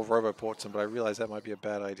going to put more roboports in, but I realized that might be a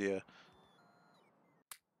bad idea.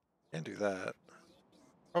 Can't do that.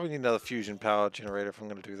 Probably need another fusion power generator if I'm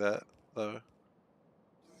going to do that, though.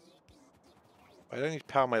 I don't need to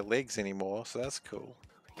power my legs anymore, so that's cool.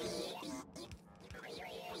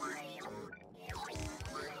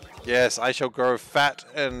 Yes, I shall grow fat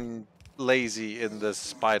and lazy in this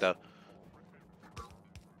spider.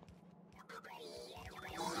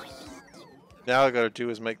 Now all I gotta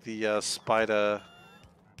do is make the spider...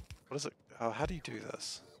 What is it? Oh, how do you do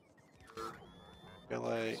this? Go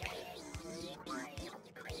like...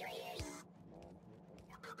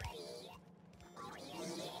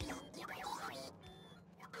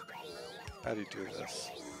 How do you do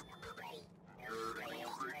this?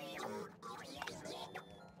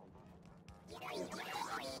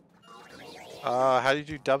 How do you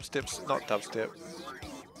do dubsteps? Not dubstep.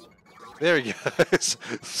 There he goes.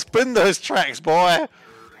 Spin those tracks, boy!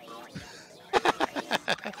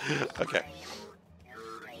 Okay.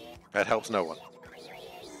 That helps no one.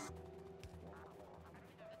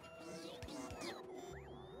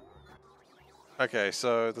 Okay,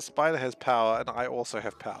 so the spider has power, and I also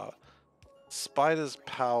have power. Spider's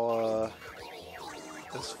power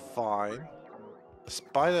is fine. The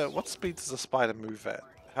spider... What speed does the spider move at?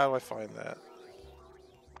 How do I find that?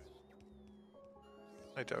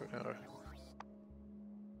 I don't know.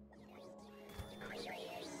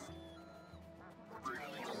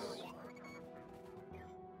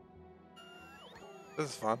 This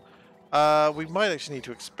is fun. We might actually need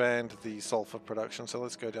to expand the sulfur production, so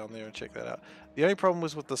let's go down there and check that out. The only problem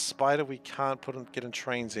was with the spider, we can't get in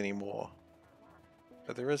trains anymore.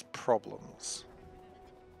 But there is problems.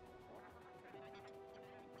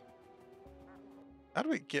 How do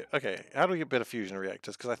we get... Okay, how do we get better fusion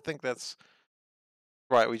reactors? Because I think that's...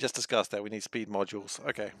 Right, we just discussed that. We need speed modules.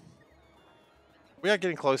 Okay. We are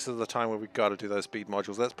getting closer to the time where we've got to do those speed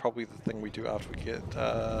modules. That's probably the thing we do after we get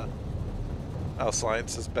our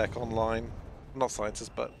sciences back online. Not sciences,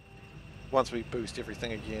 but once we boost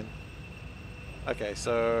everything again. Okay,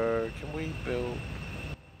 so can we build...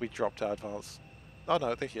 We dropped our advanced... Oh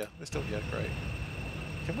no, they're here. They're still here. Great.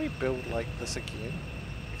 Can we build like this again?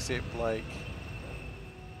 Except like...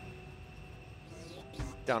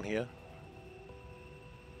 down here.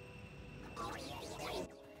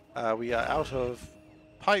 We are out of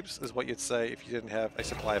pipes, is what you'd say if you didn't have a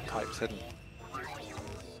supply of pipes hidden.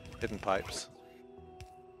 Hidden pipes.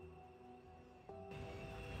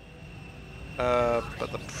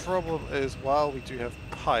 But the problem is, while we do have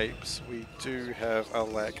pipes, we do have a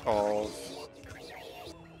lack of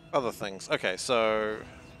other things. Okay, so...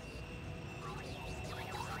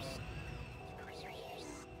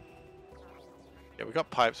 Yeah, we got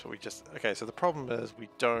pipes, but we just... Okay, so the problem is we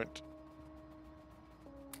can't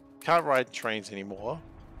ride trains anymore.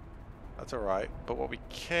 That's alright. But what we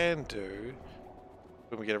can do,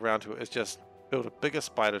 when we get around to it, is just build a bigger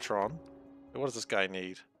Spidertron. What does this guy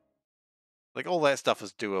need? Like, all that stuff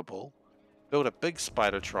is doable. Build a big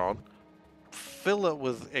Spidertron. Fill it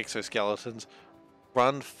with exoskeletons.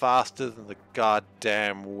 Run faster than the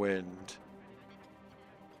goddamn wind.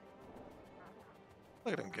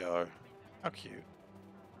 Look at him go. How cute.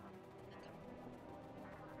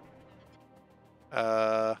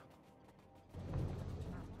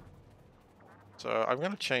 So I'm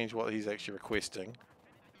going to change what he's actually requesting,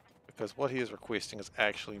 because what he is requesting is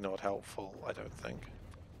actually not helpful, I don't think.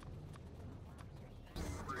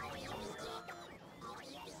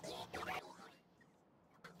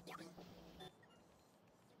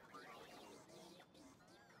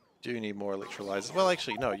 Do need more electrolyzers. Well,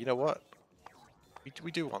 actually, no, you know what?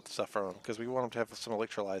 We do want stuff from him, because we want him to have some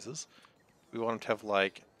electrolyzers. We want him to have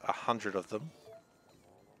like 100 of them.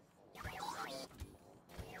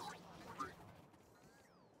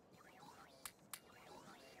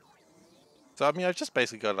 So, I mean, I've just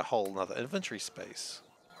basically got a whole another inventory space.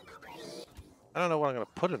 I don't know what I'm going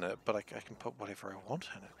to put in it, but I can put whatever I want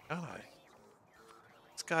in it, can't I?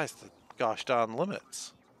 This guy's the gosh darn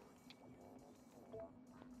limits.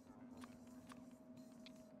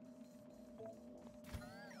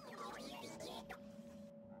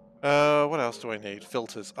 What else do I need?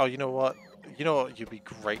 Filters. Oh, you know what? You know what you'd be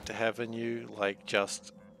great to have in you? Like,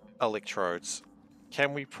 just electrodes.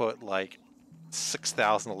 Can we put, like,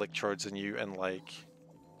 6,000 electrodes in you and, like...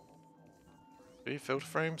 Do you filter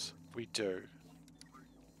frames? We do.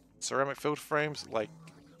 Ceramic filter frames? Like,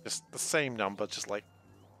 just the same number, just like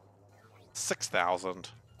 6,000.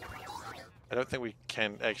 I don't think we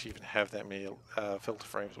can actually even have that many filter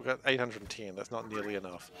frames. We've got 810. That's not nearly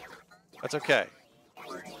enough. That's okay.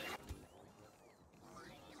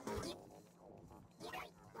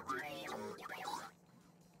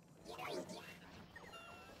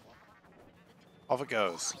 Off it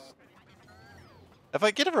goes. If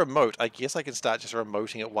I get a remote, I guess I can start just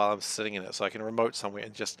remoting it while I'm sitting in it, so I can remote somewhere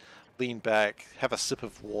and just lean back, have a sip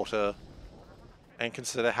of water, and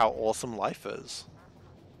consider how awesome life is.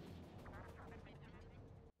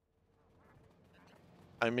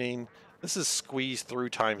 I mean, this is squeezed through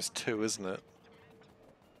 ×2, isn't it?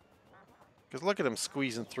 Because look at him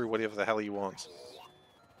squeezing through whatever the hell he wants.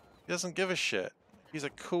 He doesn't give a shit. He's a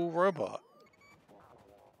cool robot.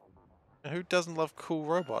 And who doesn't love cool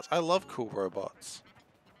robots? I love cool robots.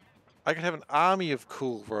 I could have an army of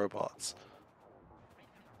cool robots.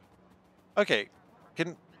 Okay,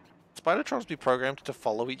 can Spidertrons be programmed to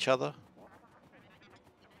follow each other?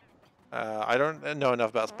 I don't know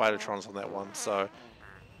enough about Spidertrons on that one, so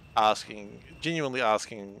genuinely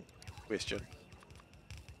asking question.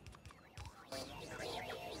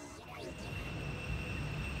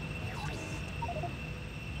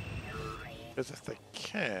 Because if they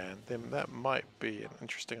can, then that might be an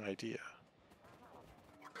interesting idea.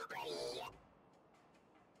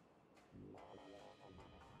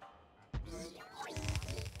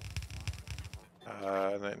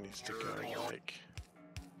 And that needs to go like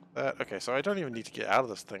that. Okay, so I don't even need to get out of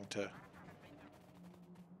this thing to...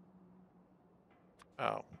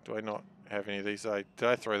 Oh, do I not have any of these? Did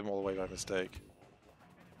I throw them all away by mistake?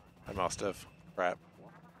 I must have. Crap.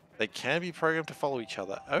 They can be programmed to follow each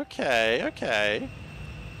other. Okay, okay.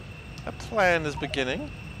 A plan is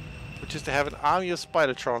beginning, which is to have an army of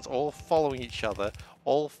Spidertrons all following each other,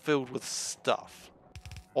 all filled with stuff.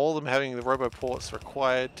 All of them having the roboports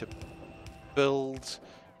required to build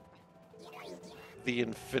the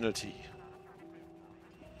Infinity.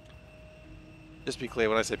 Just to be clear,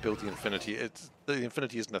 when I say build the Infinity, the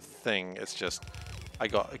Infinity isn't a thing, it's just I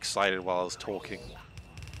got excited while I was talking.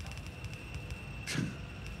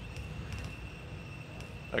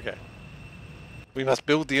 Okay. We must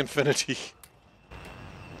build the Infinity.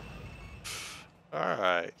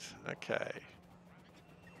 Alright, okay.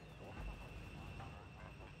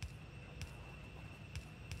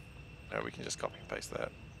 Now we can just copy and paste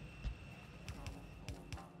that.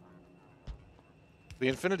 The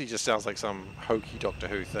Infinity just sounds like some hokey Doctor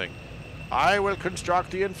Who thing. I will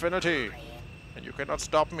construct the Infinity, and you cannot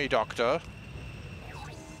stop me, Doctor.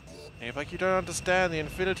 And he's like, you don't understand, the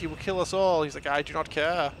Infinity will kill us all. He's like, I do not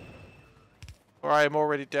care. For I am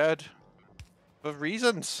already dead. For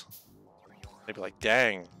reasons. They'd be like,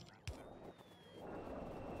 dang.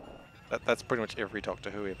 That's pretty much every Doctor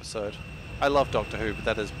Who episode. I love Doctor Who, but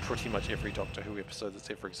that is pretty much every Doctor Who episode that's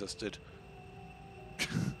ever existed.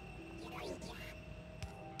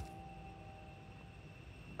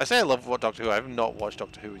 I say I love Doctor Who. I have not watched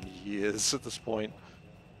Doctor Who in years at this point.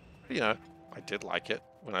 But, you know, I did like it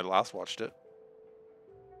when I last watched it.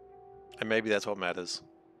 And maybe that's what matters.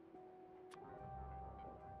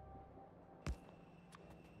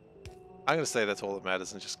 I'm going to say that's all that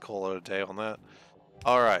matters and just call it a day on that.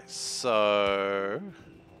 Alright, so...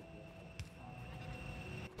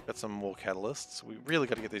 got some more catalysts. We really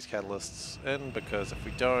got to get these catalysts in, because if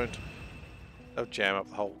we don't, they'll jam up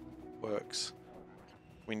the whole works.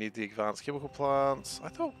 We need the advanced chemical plants. I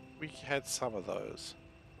thought we had some of those.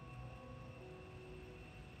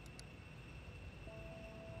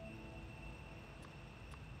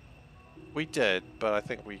 We did, but I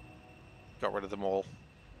think we got rid of them all.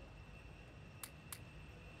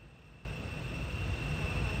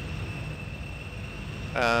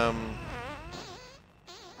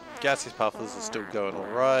 Gaseous puffers are still going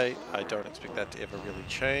alright. I don't expect that to ever really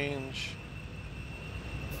change.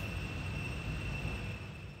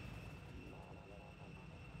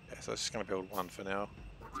 Yeah, so I'm just going to build one for now.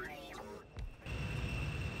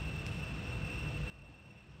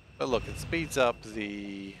 But look, it speeds up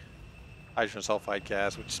the hydrogen sulfide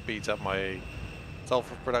gas, which speeds up my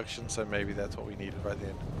sulfur production, so maybe that's what we needed right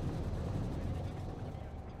then.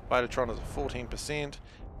 Spidertron is at 14%.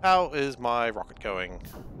 How is my rocket going?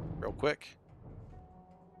 Real quick.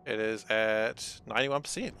 It is at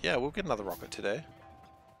 91%. Yeah, we'll get another rocket today.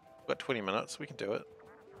 We've got 20 minutes, we can do it.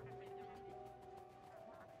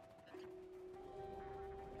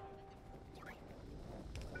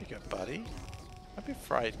 There you go, buddy. Don't be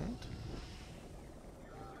frightened.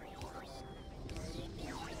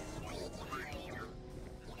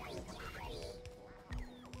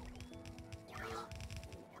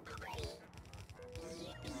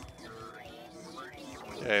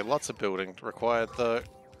 Okay, lots of building required though,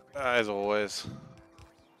 as always.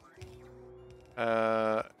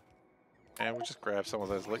 And we'll just grab some of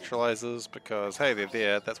those electrolyzers because, hey, they're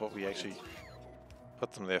there. That's what we actually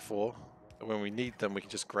put them there for. And when we need them, we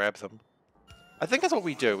can just grab them. I think that's what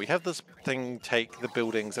we do. We have this thing take the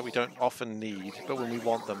buildings that we don't often need, but when we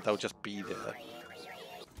want them, they'll just be there.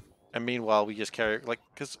 And meanwhile, we just carry, like,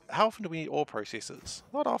 because how often do we need ore processors?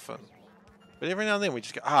 Not often. But every now and then we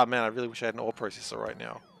just go, ah man, I really wish I had an ore processor right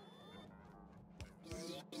now.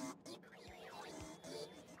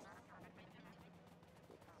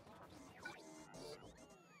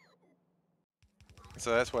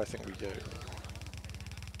 So that's what I think we do.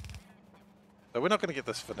 So we're not going to get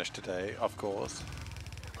this finished today, of course.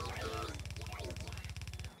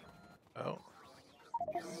 Oh.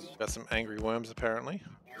 Got some angry worms apparently.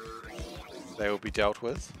 They will be dealt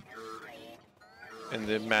with in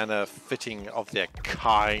the manner fitting of their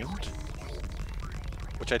kind.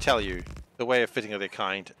 Which I tell you, the way of fitting of their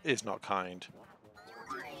kind is not kind.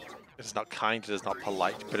 It is not kind, it is not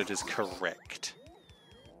polite, but it is correct.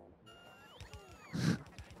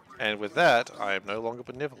 And with that, I am no longer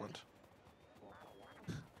benevolent.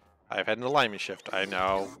 I have had an alignment shift. I am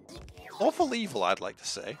now awful evil, I'd like to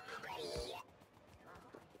say.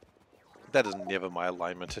 That is never my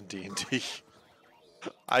alignment in D&D.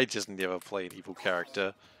 I just never play an evil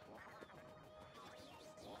character.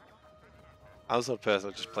 I'm the sort of person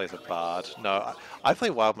that just plays a bard. No, I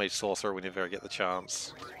play Wild Mage Sorcerer whenever I get the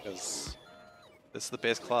chance. Because it's the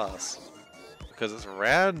best class. Because it's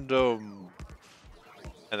random.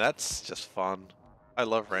 And that's just fun. I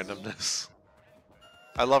love randomness.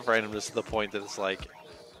 I love randomness to the point that it's like,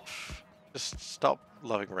 just stop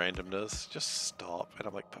loving randomness. Just stop. And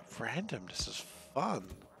I'm like, but randomness is fun.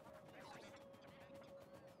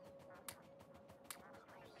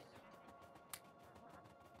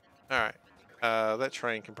 Alright. That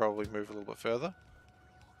train can probably move a little bit further.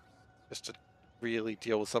 Just to really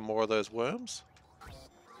deal with some more of those worms.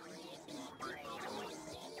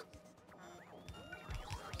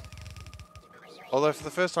 Although for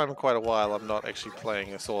the first time in quite a while, I'm not actually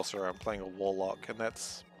playing a sorcerer, I'm playing a warlock, and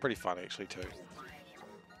that's pretty fun actually too.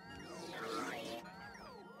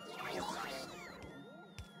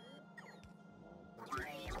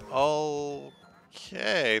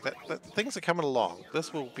 Okay, things are coming along.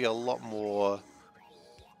 This will be a lot more...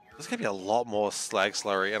 There's going to be a lot more slag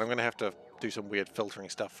slurry, and I'm going to have to do some weird filtering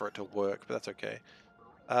stuff for it to work, but that's okay.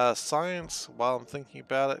 Science, while I'm thinking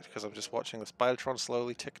about it, because I'm just watching the Spidertron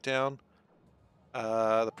slowly tick down.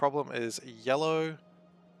 The problem is yellow, and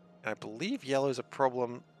I believe yellow is a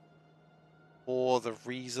problem for the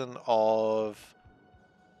reason of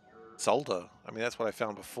solder. I mean, that's what I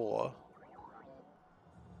found before.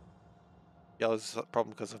 Yellow is a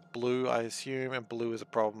problem because of blue, I assume, and blue is a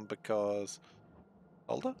problem because...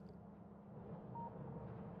 solder?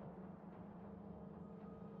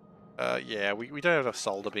 Yeah, we don't have enough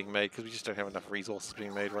solder being made because we just don't have enough resources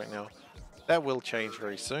being made right now. That will change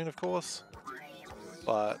very soon, of course,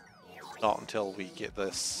 but not until we get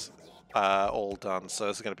this all done. So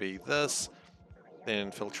it's going to be this,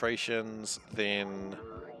 then filtrations, then...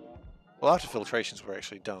 Well, after filtrations we're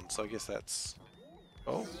actually done, so I guess that's...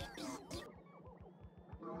 Oh.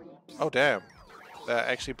 Oh, damn. They're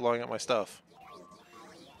actually blowing up my stuff.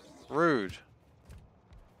 Rude.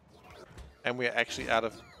 And we're actually out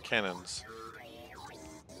of cannons.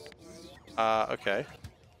 Okay.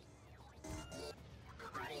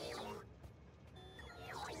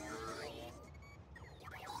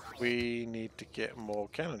 We need to get more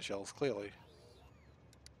cannon shells, clearly.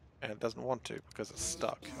 And it doesn't want to because it's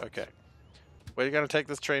stuck. Okay. We're going to take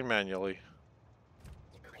this train manually.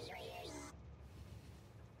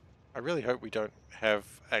 I really hope we don't have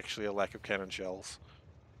actually a lack of cannon shells.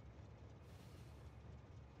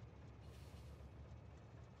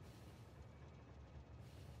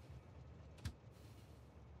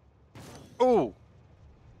 Oh!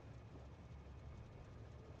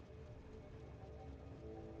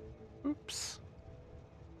 Oops.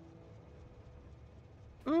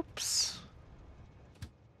 Oops.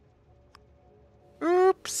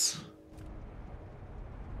 Oops.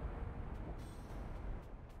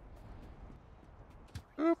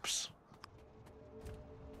 Oops.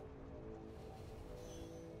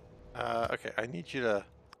 Okay, I need you to...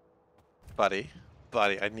 Buddy,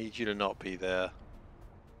 I need you to not be there.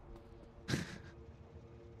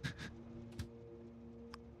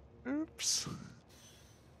 Oops.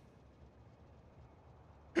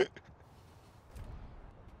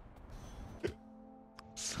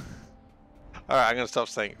 Alright, I'm gonna stop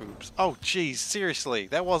saying oops. Oh jeez, seriously,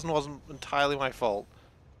 that wasn't entirely my fault.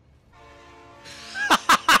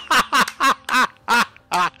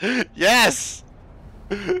 Yes!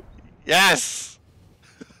 Yes!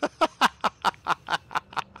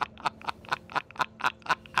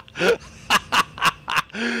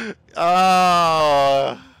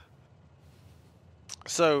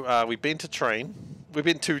 So, we've been to train. We've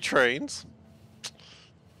been 2 trains.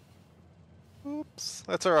 Oops,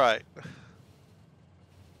 that's alright.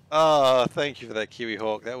 Oh, thank you for that, Kiwi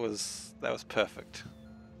Hawk. That was perfect.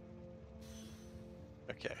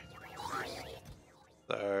 Okay.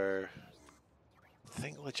 So, I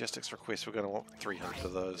think logistics requests, we're going to want 300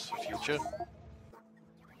 of those for future.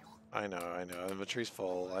 I know. Inventory's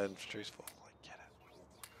full. Inventory's full. I get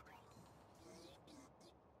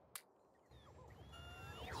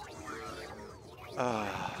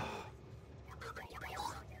it.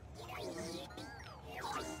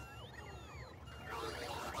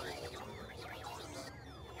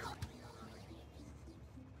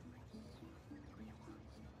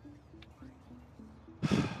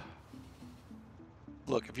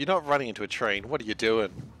 Look, if you're not running into a train, what are you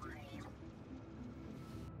doing?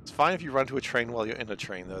 It's fine if you run to a train while you're in a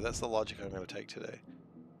train, though. That's the logic I'm going to take today.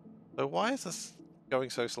 So why is this going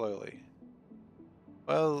so slowly?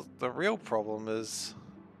 Well, the real problem is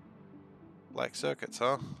black circuits,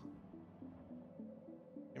 huh?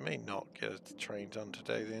 You may not get a train done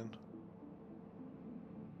today then.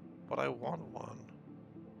 But I want one.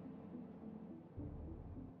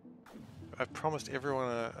 I promised everyone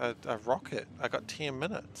a rocket. I got 10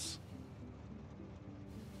 minutes.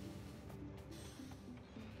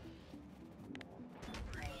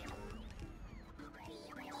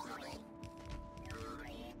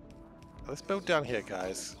 Let's build down here,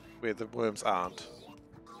 guys, where the worms aren't.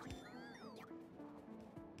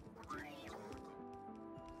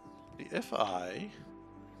 If I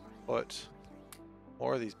put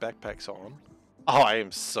more of these backpacks on... Oh, I am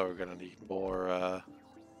so gonna need more,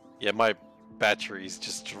 yeah, my battery's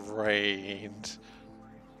just drained.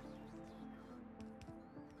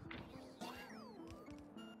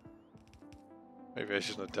 Maybe I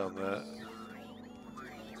shouldn't have done that.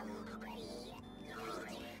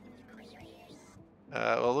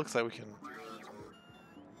 Well, it looks like we can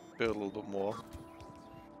build a little bit more.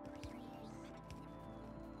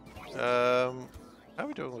 How are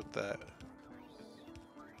we doing with that?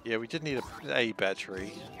 Yeah, we did need a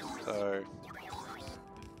battery, so...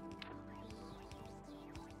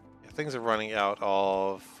 Yeah, things are running out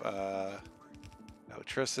of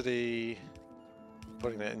electricity.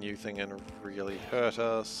 Putting that new thing in really hurt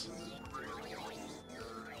us.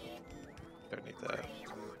 Don't need that.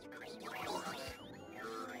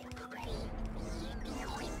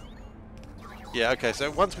 Yeah, okay, so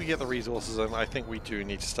once we get the resources in, I think we do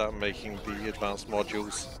need to start making the advanced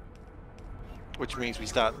modules. Which means we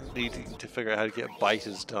start needing to figure out how to get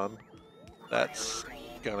biters done. That's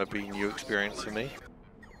gonna be new experience for me.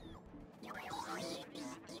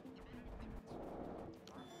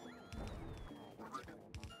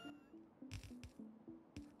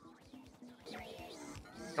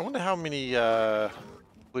 I wonder how many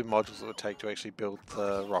blue modules it would take to actually build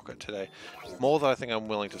the rocket today. More than I think I'm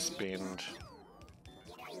willing to spend.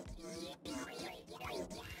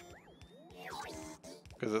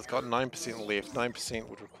 Because it's got 9% left. 9%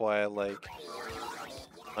 would require like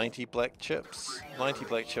 90 black chips. 90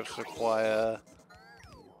 black chips require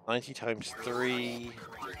 90 times 3.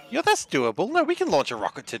 Yeah, that's doable. No, we can launch a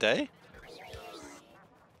rocket today.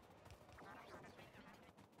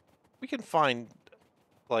 We can find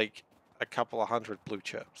like a couple of hundred blue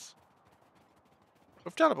chips.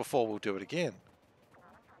 We've done it before, we'll do it again.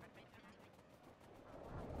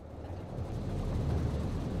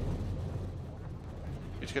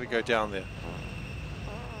 You're just gonna go down there.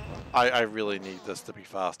 I really need this to be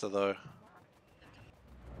faster though.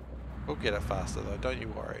 We'll get it faster though, don't you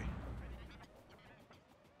worry.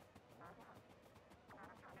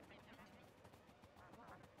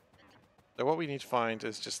 So what we need to find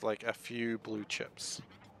is just like a few blue chips.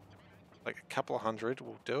 Like a couple of hundred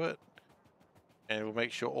will do it. And we'll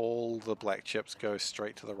make sure all the black chips go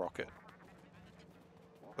straight to the rocket.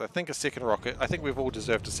 I think a second rocket, I think we've all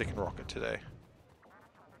deserved a second rocket today.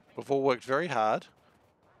 We've all worked very hard.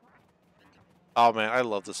 Oh man, I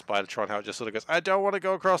love the Spidertron, how it just sort of goes, I don't want to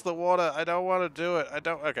go across the water, I don't want to do it, I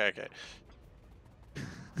don't, okay.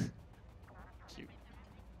 Cute.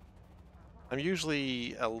 I'm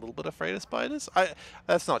usually a little bit afraid of spiders.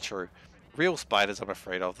 That's not true. Real spiders I'm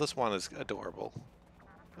afraid of. This one is adorable.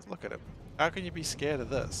 Just look at him. How can you be scared of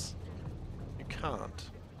this? You can't.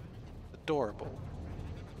 Adorable.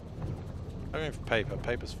 I'm going for paper.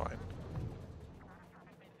 Paper's fine.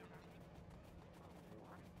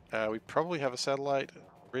 We probably have a satellite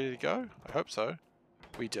ready to go. I hope so.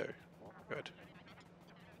 We do. Good.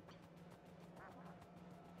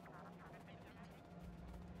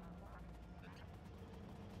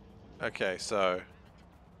 Okay, so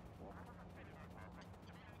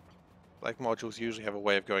black modules usually have a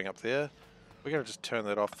way of going up there. We're going to just turn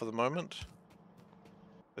that off for the moment.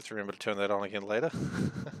 Let's remember to turn that on again later.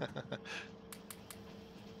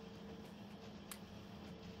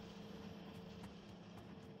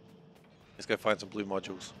 Let's go find some blue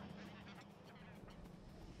modules.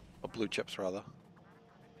 Or blue chips, rather.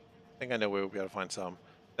 I think I know where we'll be able to find some.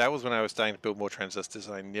 That was when I was starting to build more transistors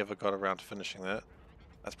and I never got around to finishing that.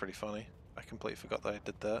 That's pretty funny. I completely forgot that I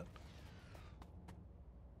did that.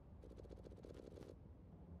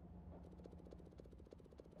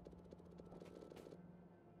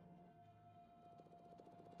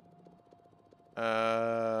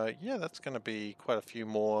 Yeah, that's going to be quite a few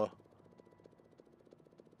more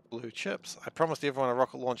blue chips. I promised everyone a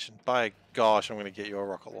rocket launch, and by gosh, I'm going to get you a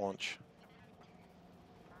rocket launch.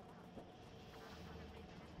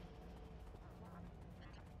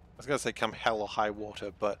 I was going to say come hell or high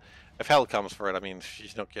water, but if hell comes for it, I mean,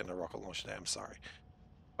 she's not getting a rocket launch today, I'm sorry.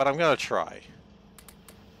 but I'm gonna try.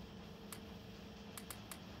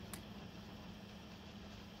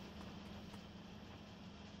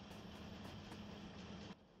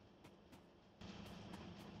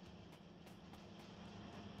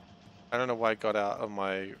 I don't know why I got out of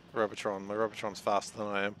my Robotron. My Robotron's faster than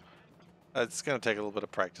I am. It's going to take a little bit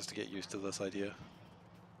of practice to get used to this idea.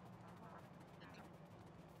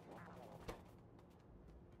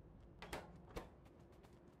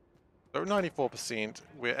 So 94%,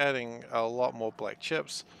 we're adding a lot more black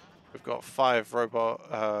chips. We've got 5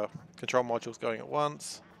 robot control modules going at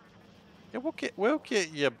once. Yeah, we'll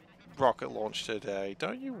get your rocket launch today,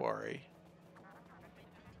 don't you worry.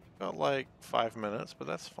 Got like 5 minutes, but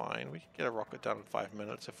that's fine. We can get a rocket done in 5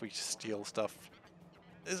 minutes if we steal stuff.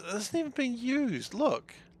 It isn't even being used,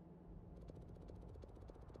 look.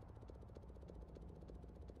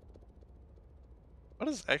 What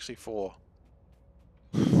is it actually for?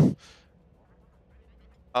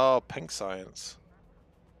 Oh, pink science.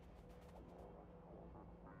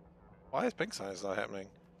 Why is pink science not happening?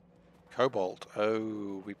 Cobalt.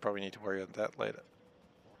 Oh, we probably need to worry about that later.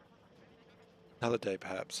 Another day,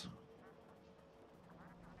 perhaps.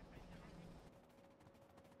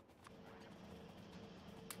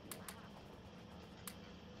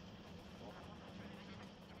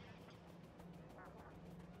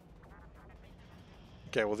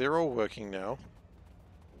 Okay, well, they're all working now.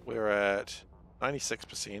 We're at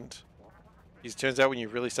 96%. It turns out when you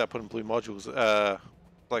really start putting blue modules,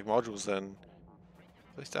 black modules in,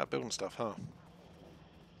 they start building stuff, huh?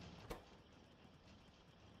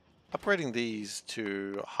 Upgrading these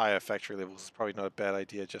to higher factory levels is probably not a bad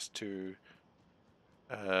idea, just to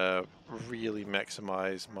really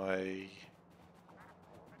maximize my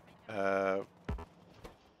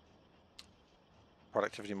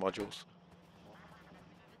productivity modules.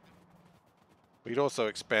 We could also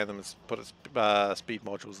expand them and put speed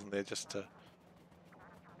modules in there just to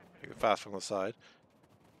make it fast from the side.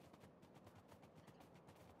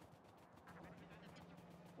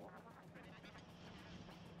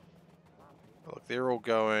 Look, they're all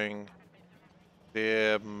going.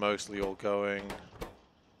 They're mostly all going.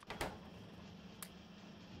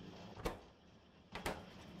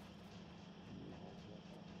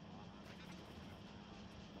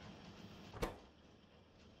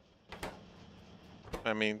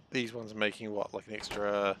 I mean, these ones are making what, like an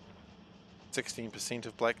extra 16%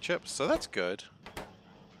 of black chips, so that's good.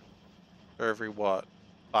 For every what,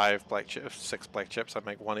 5 black chips, 6 black chips, I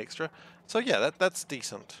make 1 extra. So yeah, that's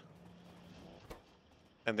decent.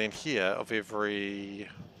 And then here, of every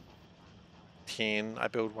 10, I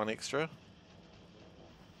build 1 extra.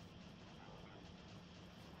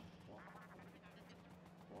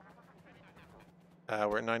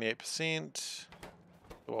 We're at 98%.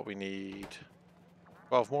 What we need,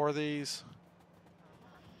 12 more of these.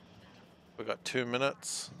 We've got 2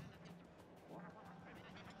 minutes.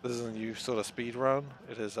 This is a new sort of speed run.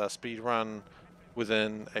 It is a speed run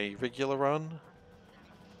within a regular run.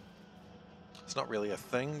 It's not really a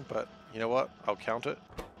thing, but you know what? I'll count it.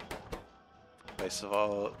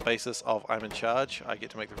 Basis of I'm in charge, I get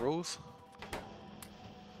to make the rules.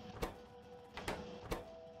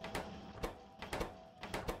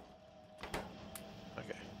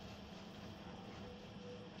 Okay.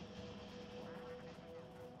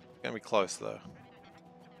 It's gonna be close though.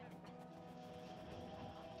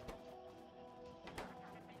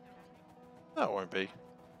 No, it won't be.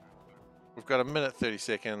 We've got 1 minute 30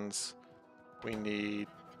 seconds. We need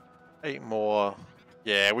 8 more.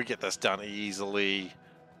 Yeah, we get this done easily.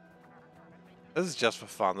 This is just for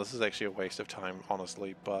fun. This is actually a waste of time,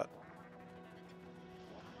 honestly, but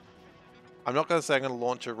I'm not going to say I'm going to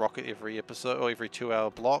launch a rocket every episode or every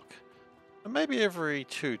 2-hour block, but maybe every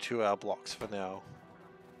 2 2-hour blocks for now.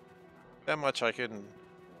 That much I can...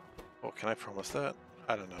 Well, can I promise that?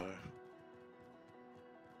 I don't know.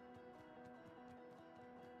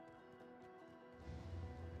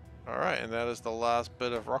 Alright, and that is the last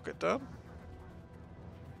bit of rocket done.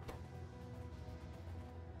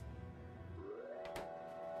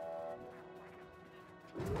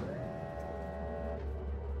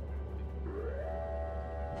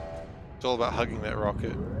 It's all about hugging that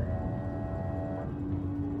rocket.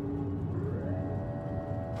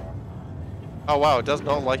 Oh wow, it does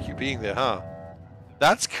not like you being there, huh?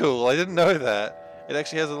 That's cool, I didn't know that. It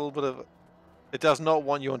actually has a little bit of... It does not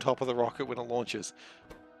want you on top of the rocket when it launches.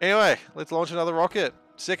 Anyway, let's launch another rocket.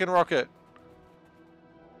 Second rocket.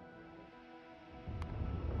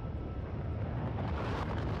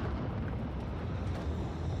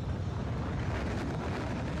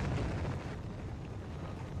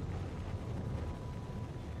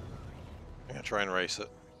 I'm gonna try and race it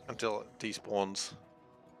until it despawns.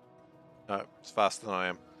 No, it's faster than I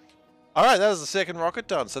am. Alright, that is the second rocket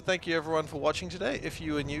done. So thank you everyone for watching today. If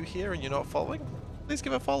you are new here and you're not following, please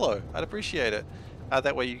give a follow. I'd appreciate it.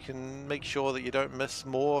 That way you can make sure that you don't miss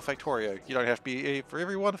more Factorio. You don't have to be for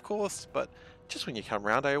everyone, of course, but just when you come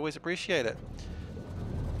around, I always appreciate it.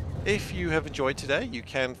 If you have enjoyed today, you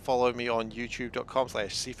can follow me on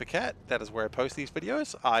youtube.com/SeiferKatt. That is where I post these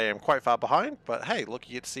videos. I am quite far behind, but hey, look,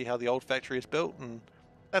 you get to see how the old factory is built, and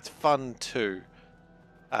that's fun too.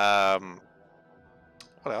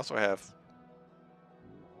 What else do I have?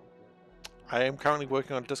 I am currently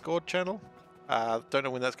working on a Discord channel. Don't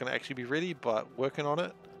know when that's going to actually be ready, but working on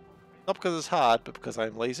it. Not because it's hard, but because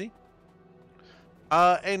I'm lazy.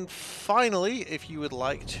 And finally, if you would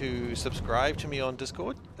like to subscribe to me on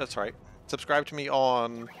Discord, that's right, subscribe to me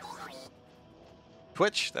on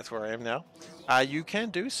Twitch, that's where I am now, you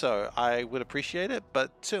can do so. I would appreciate it,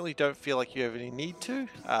 but certainly don't feel like you have any need to.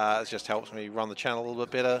 It just helps me run the channel a little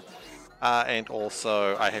bit better. And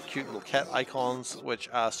also, I have cute little cat icons, which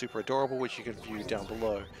are super adorable, which you can view down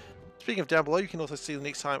below. Speaking of down below, you can also see the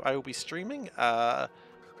next time I will be streaming.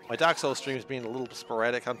 My Dark Souls stream has been a little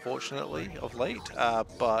sporadic, unfortunately, of late,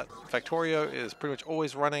 but Factorio is pretty much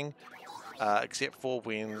always running, except for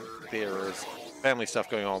when there is family stuff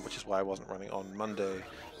going on, which is why I wasn't running on Monday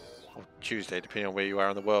or Tuesday, depending on where you are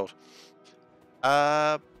in the world.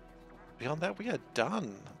 Beyond that, we are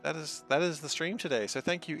done. That is the stream today. So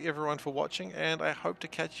thank you everyone for watching, and I hope to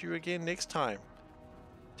catch you again next time.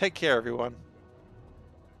 Take care, everyone.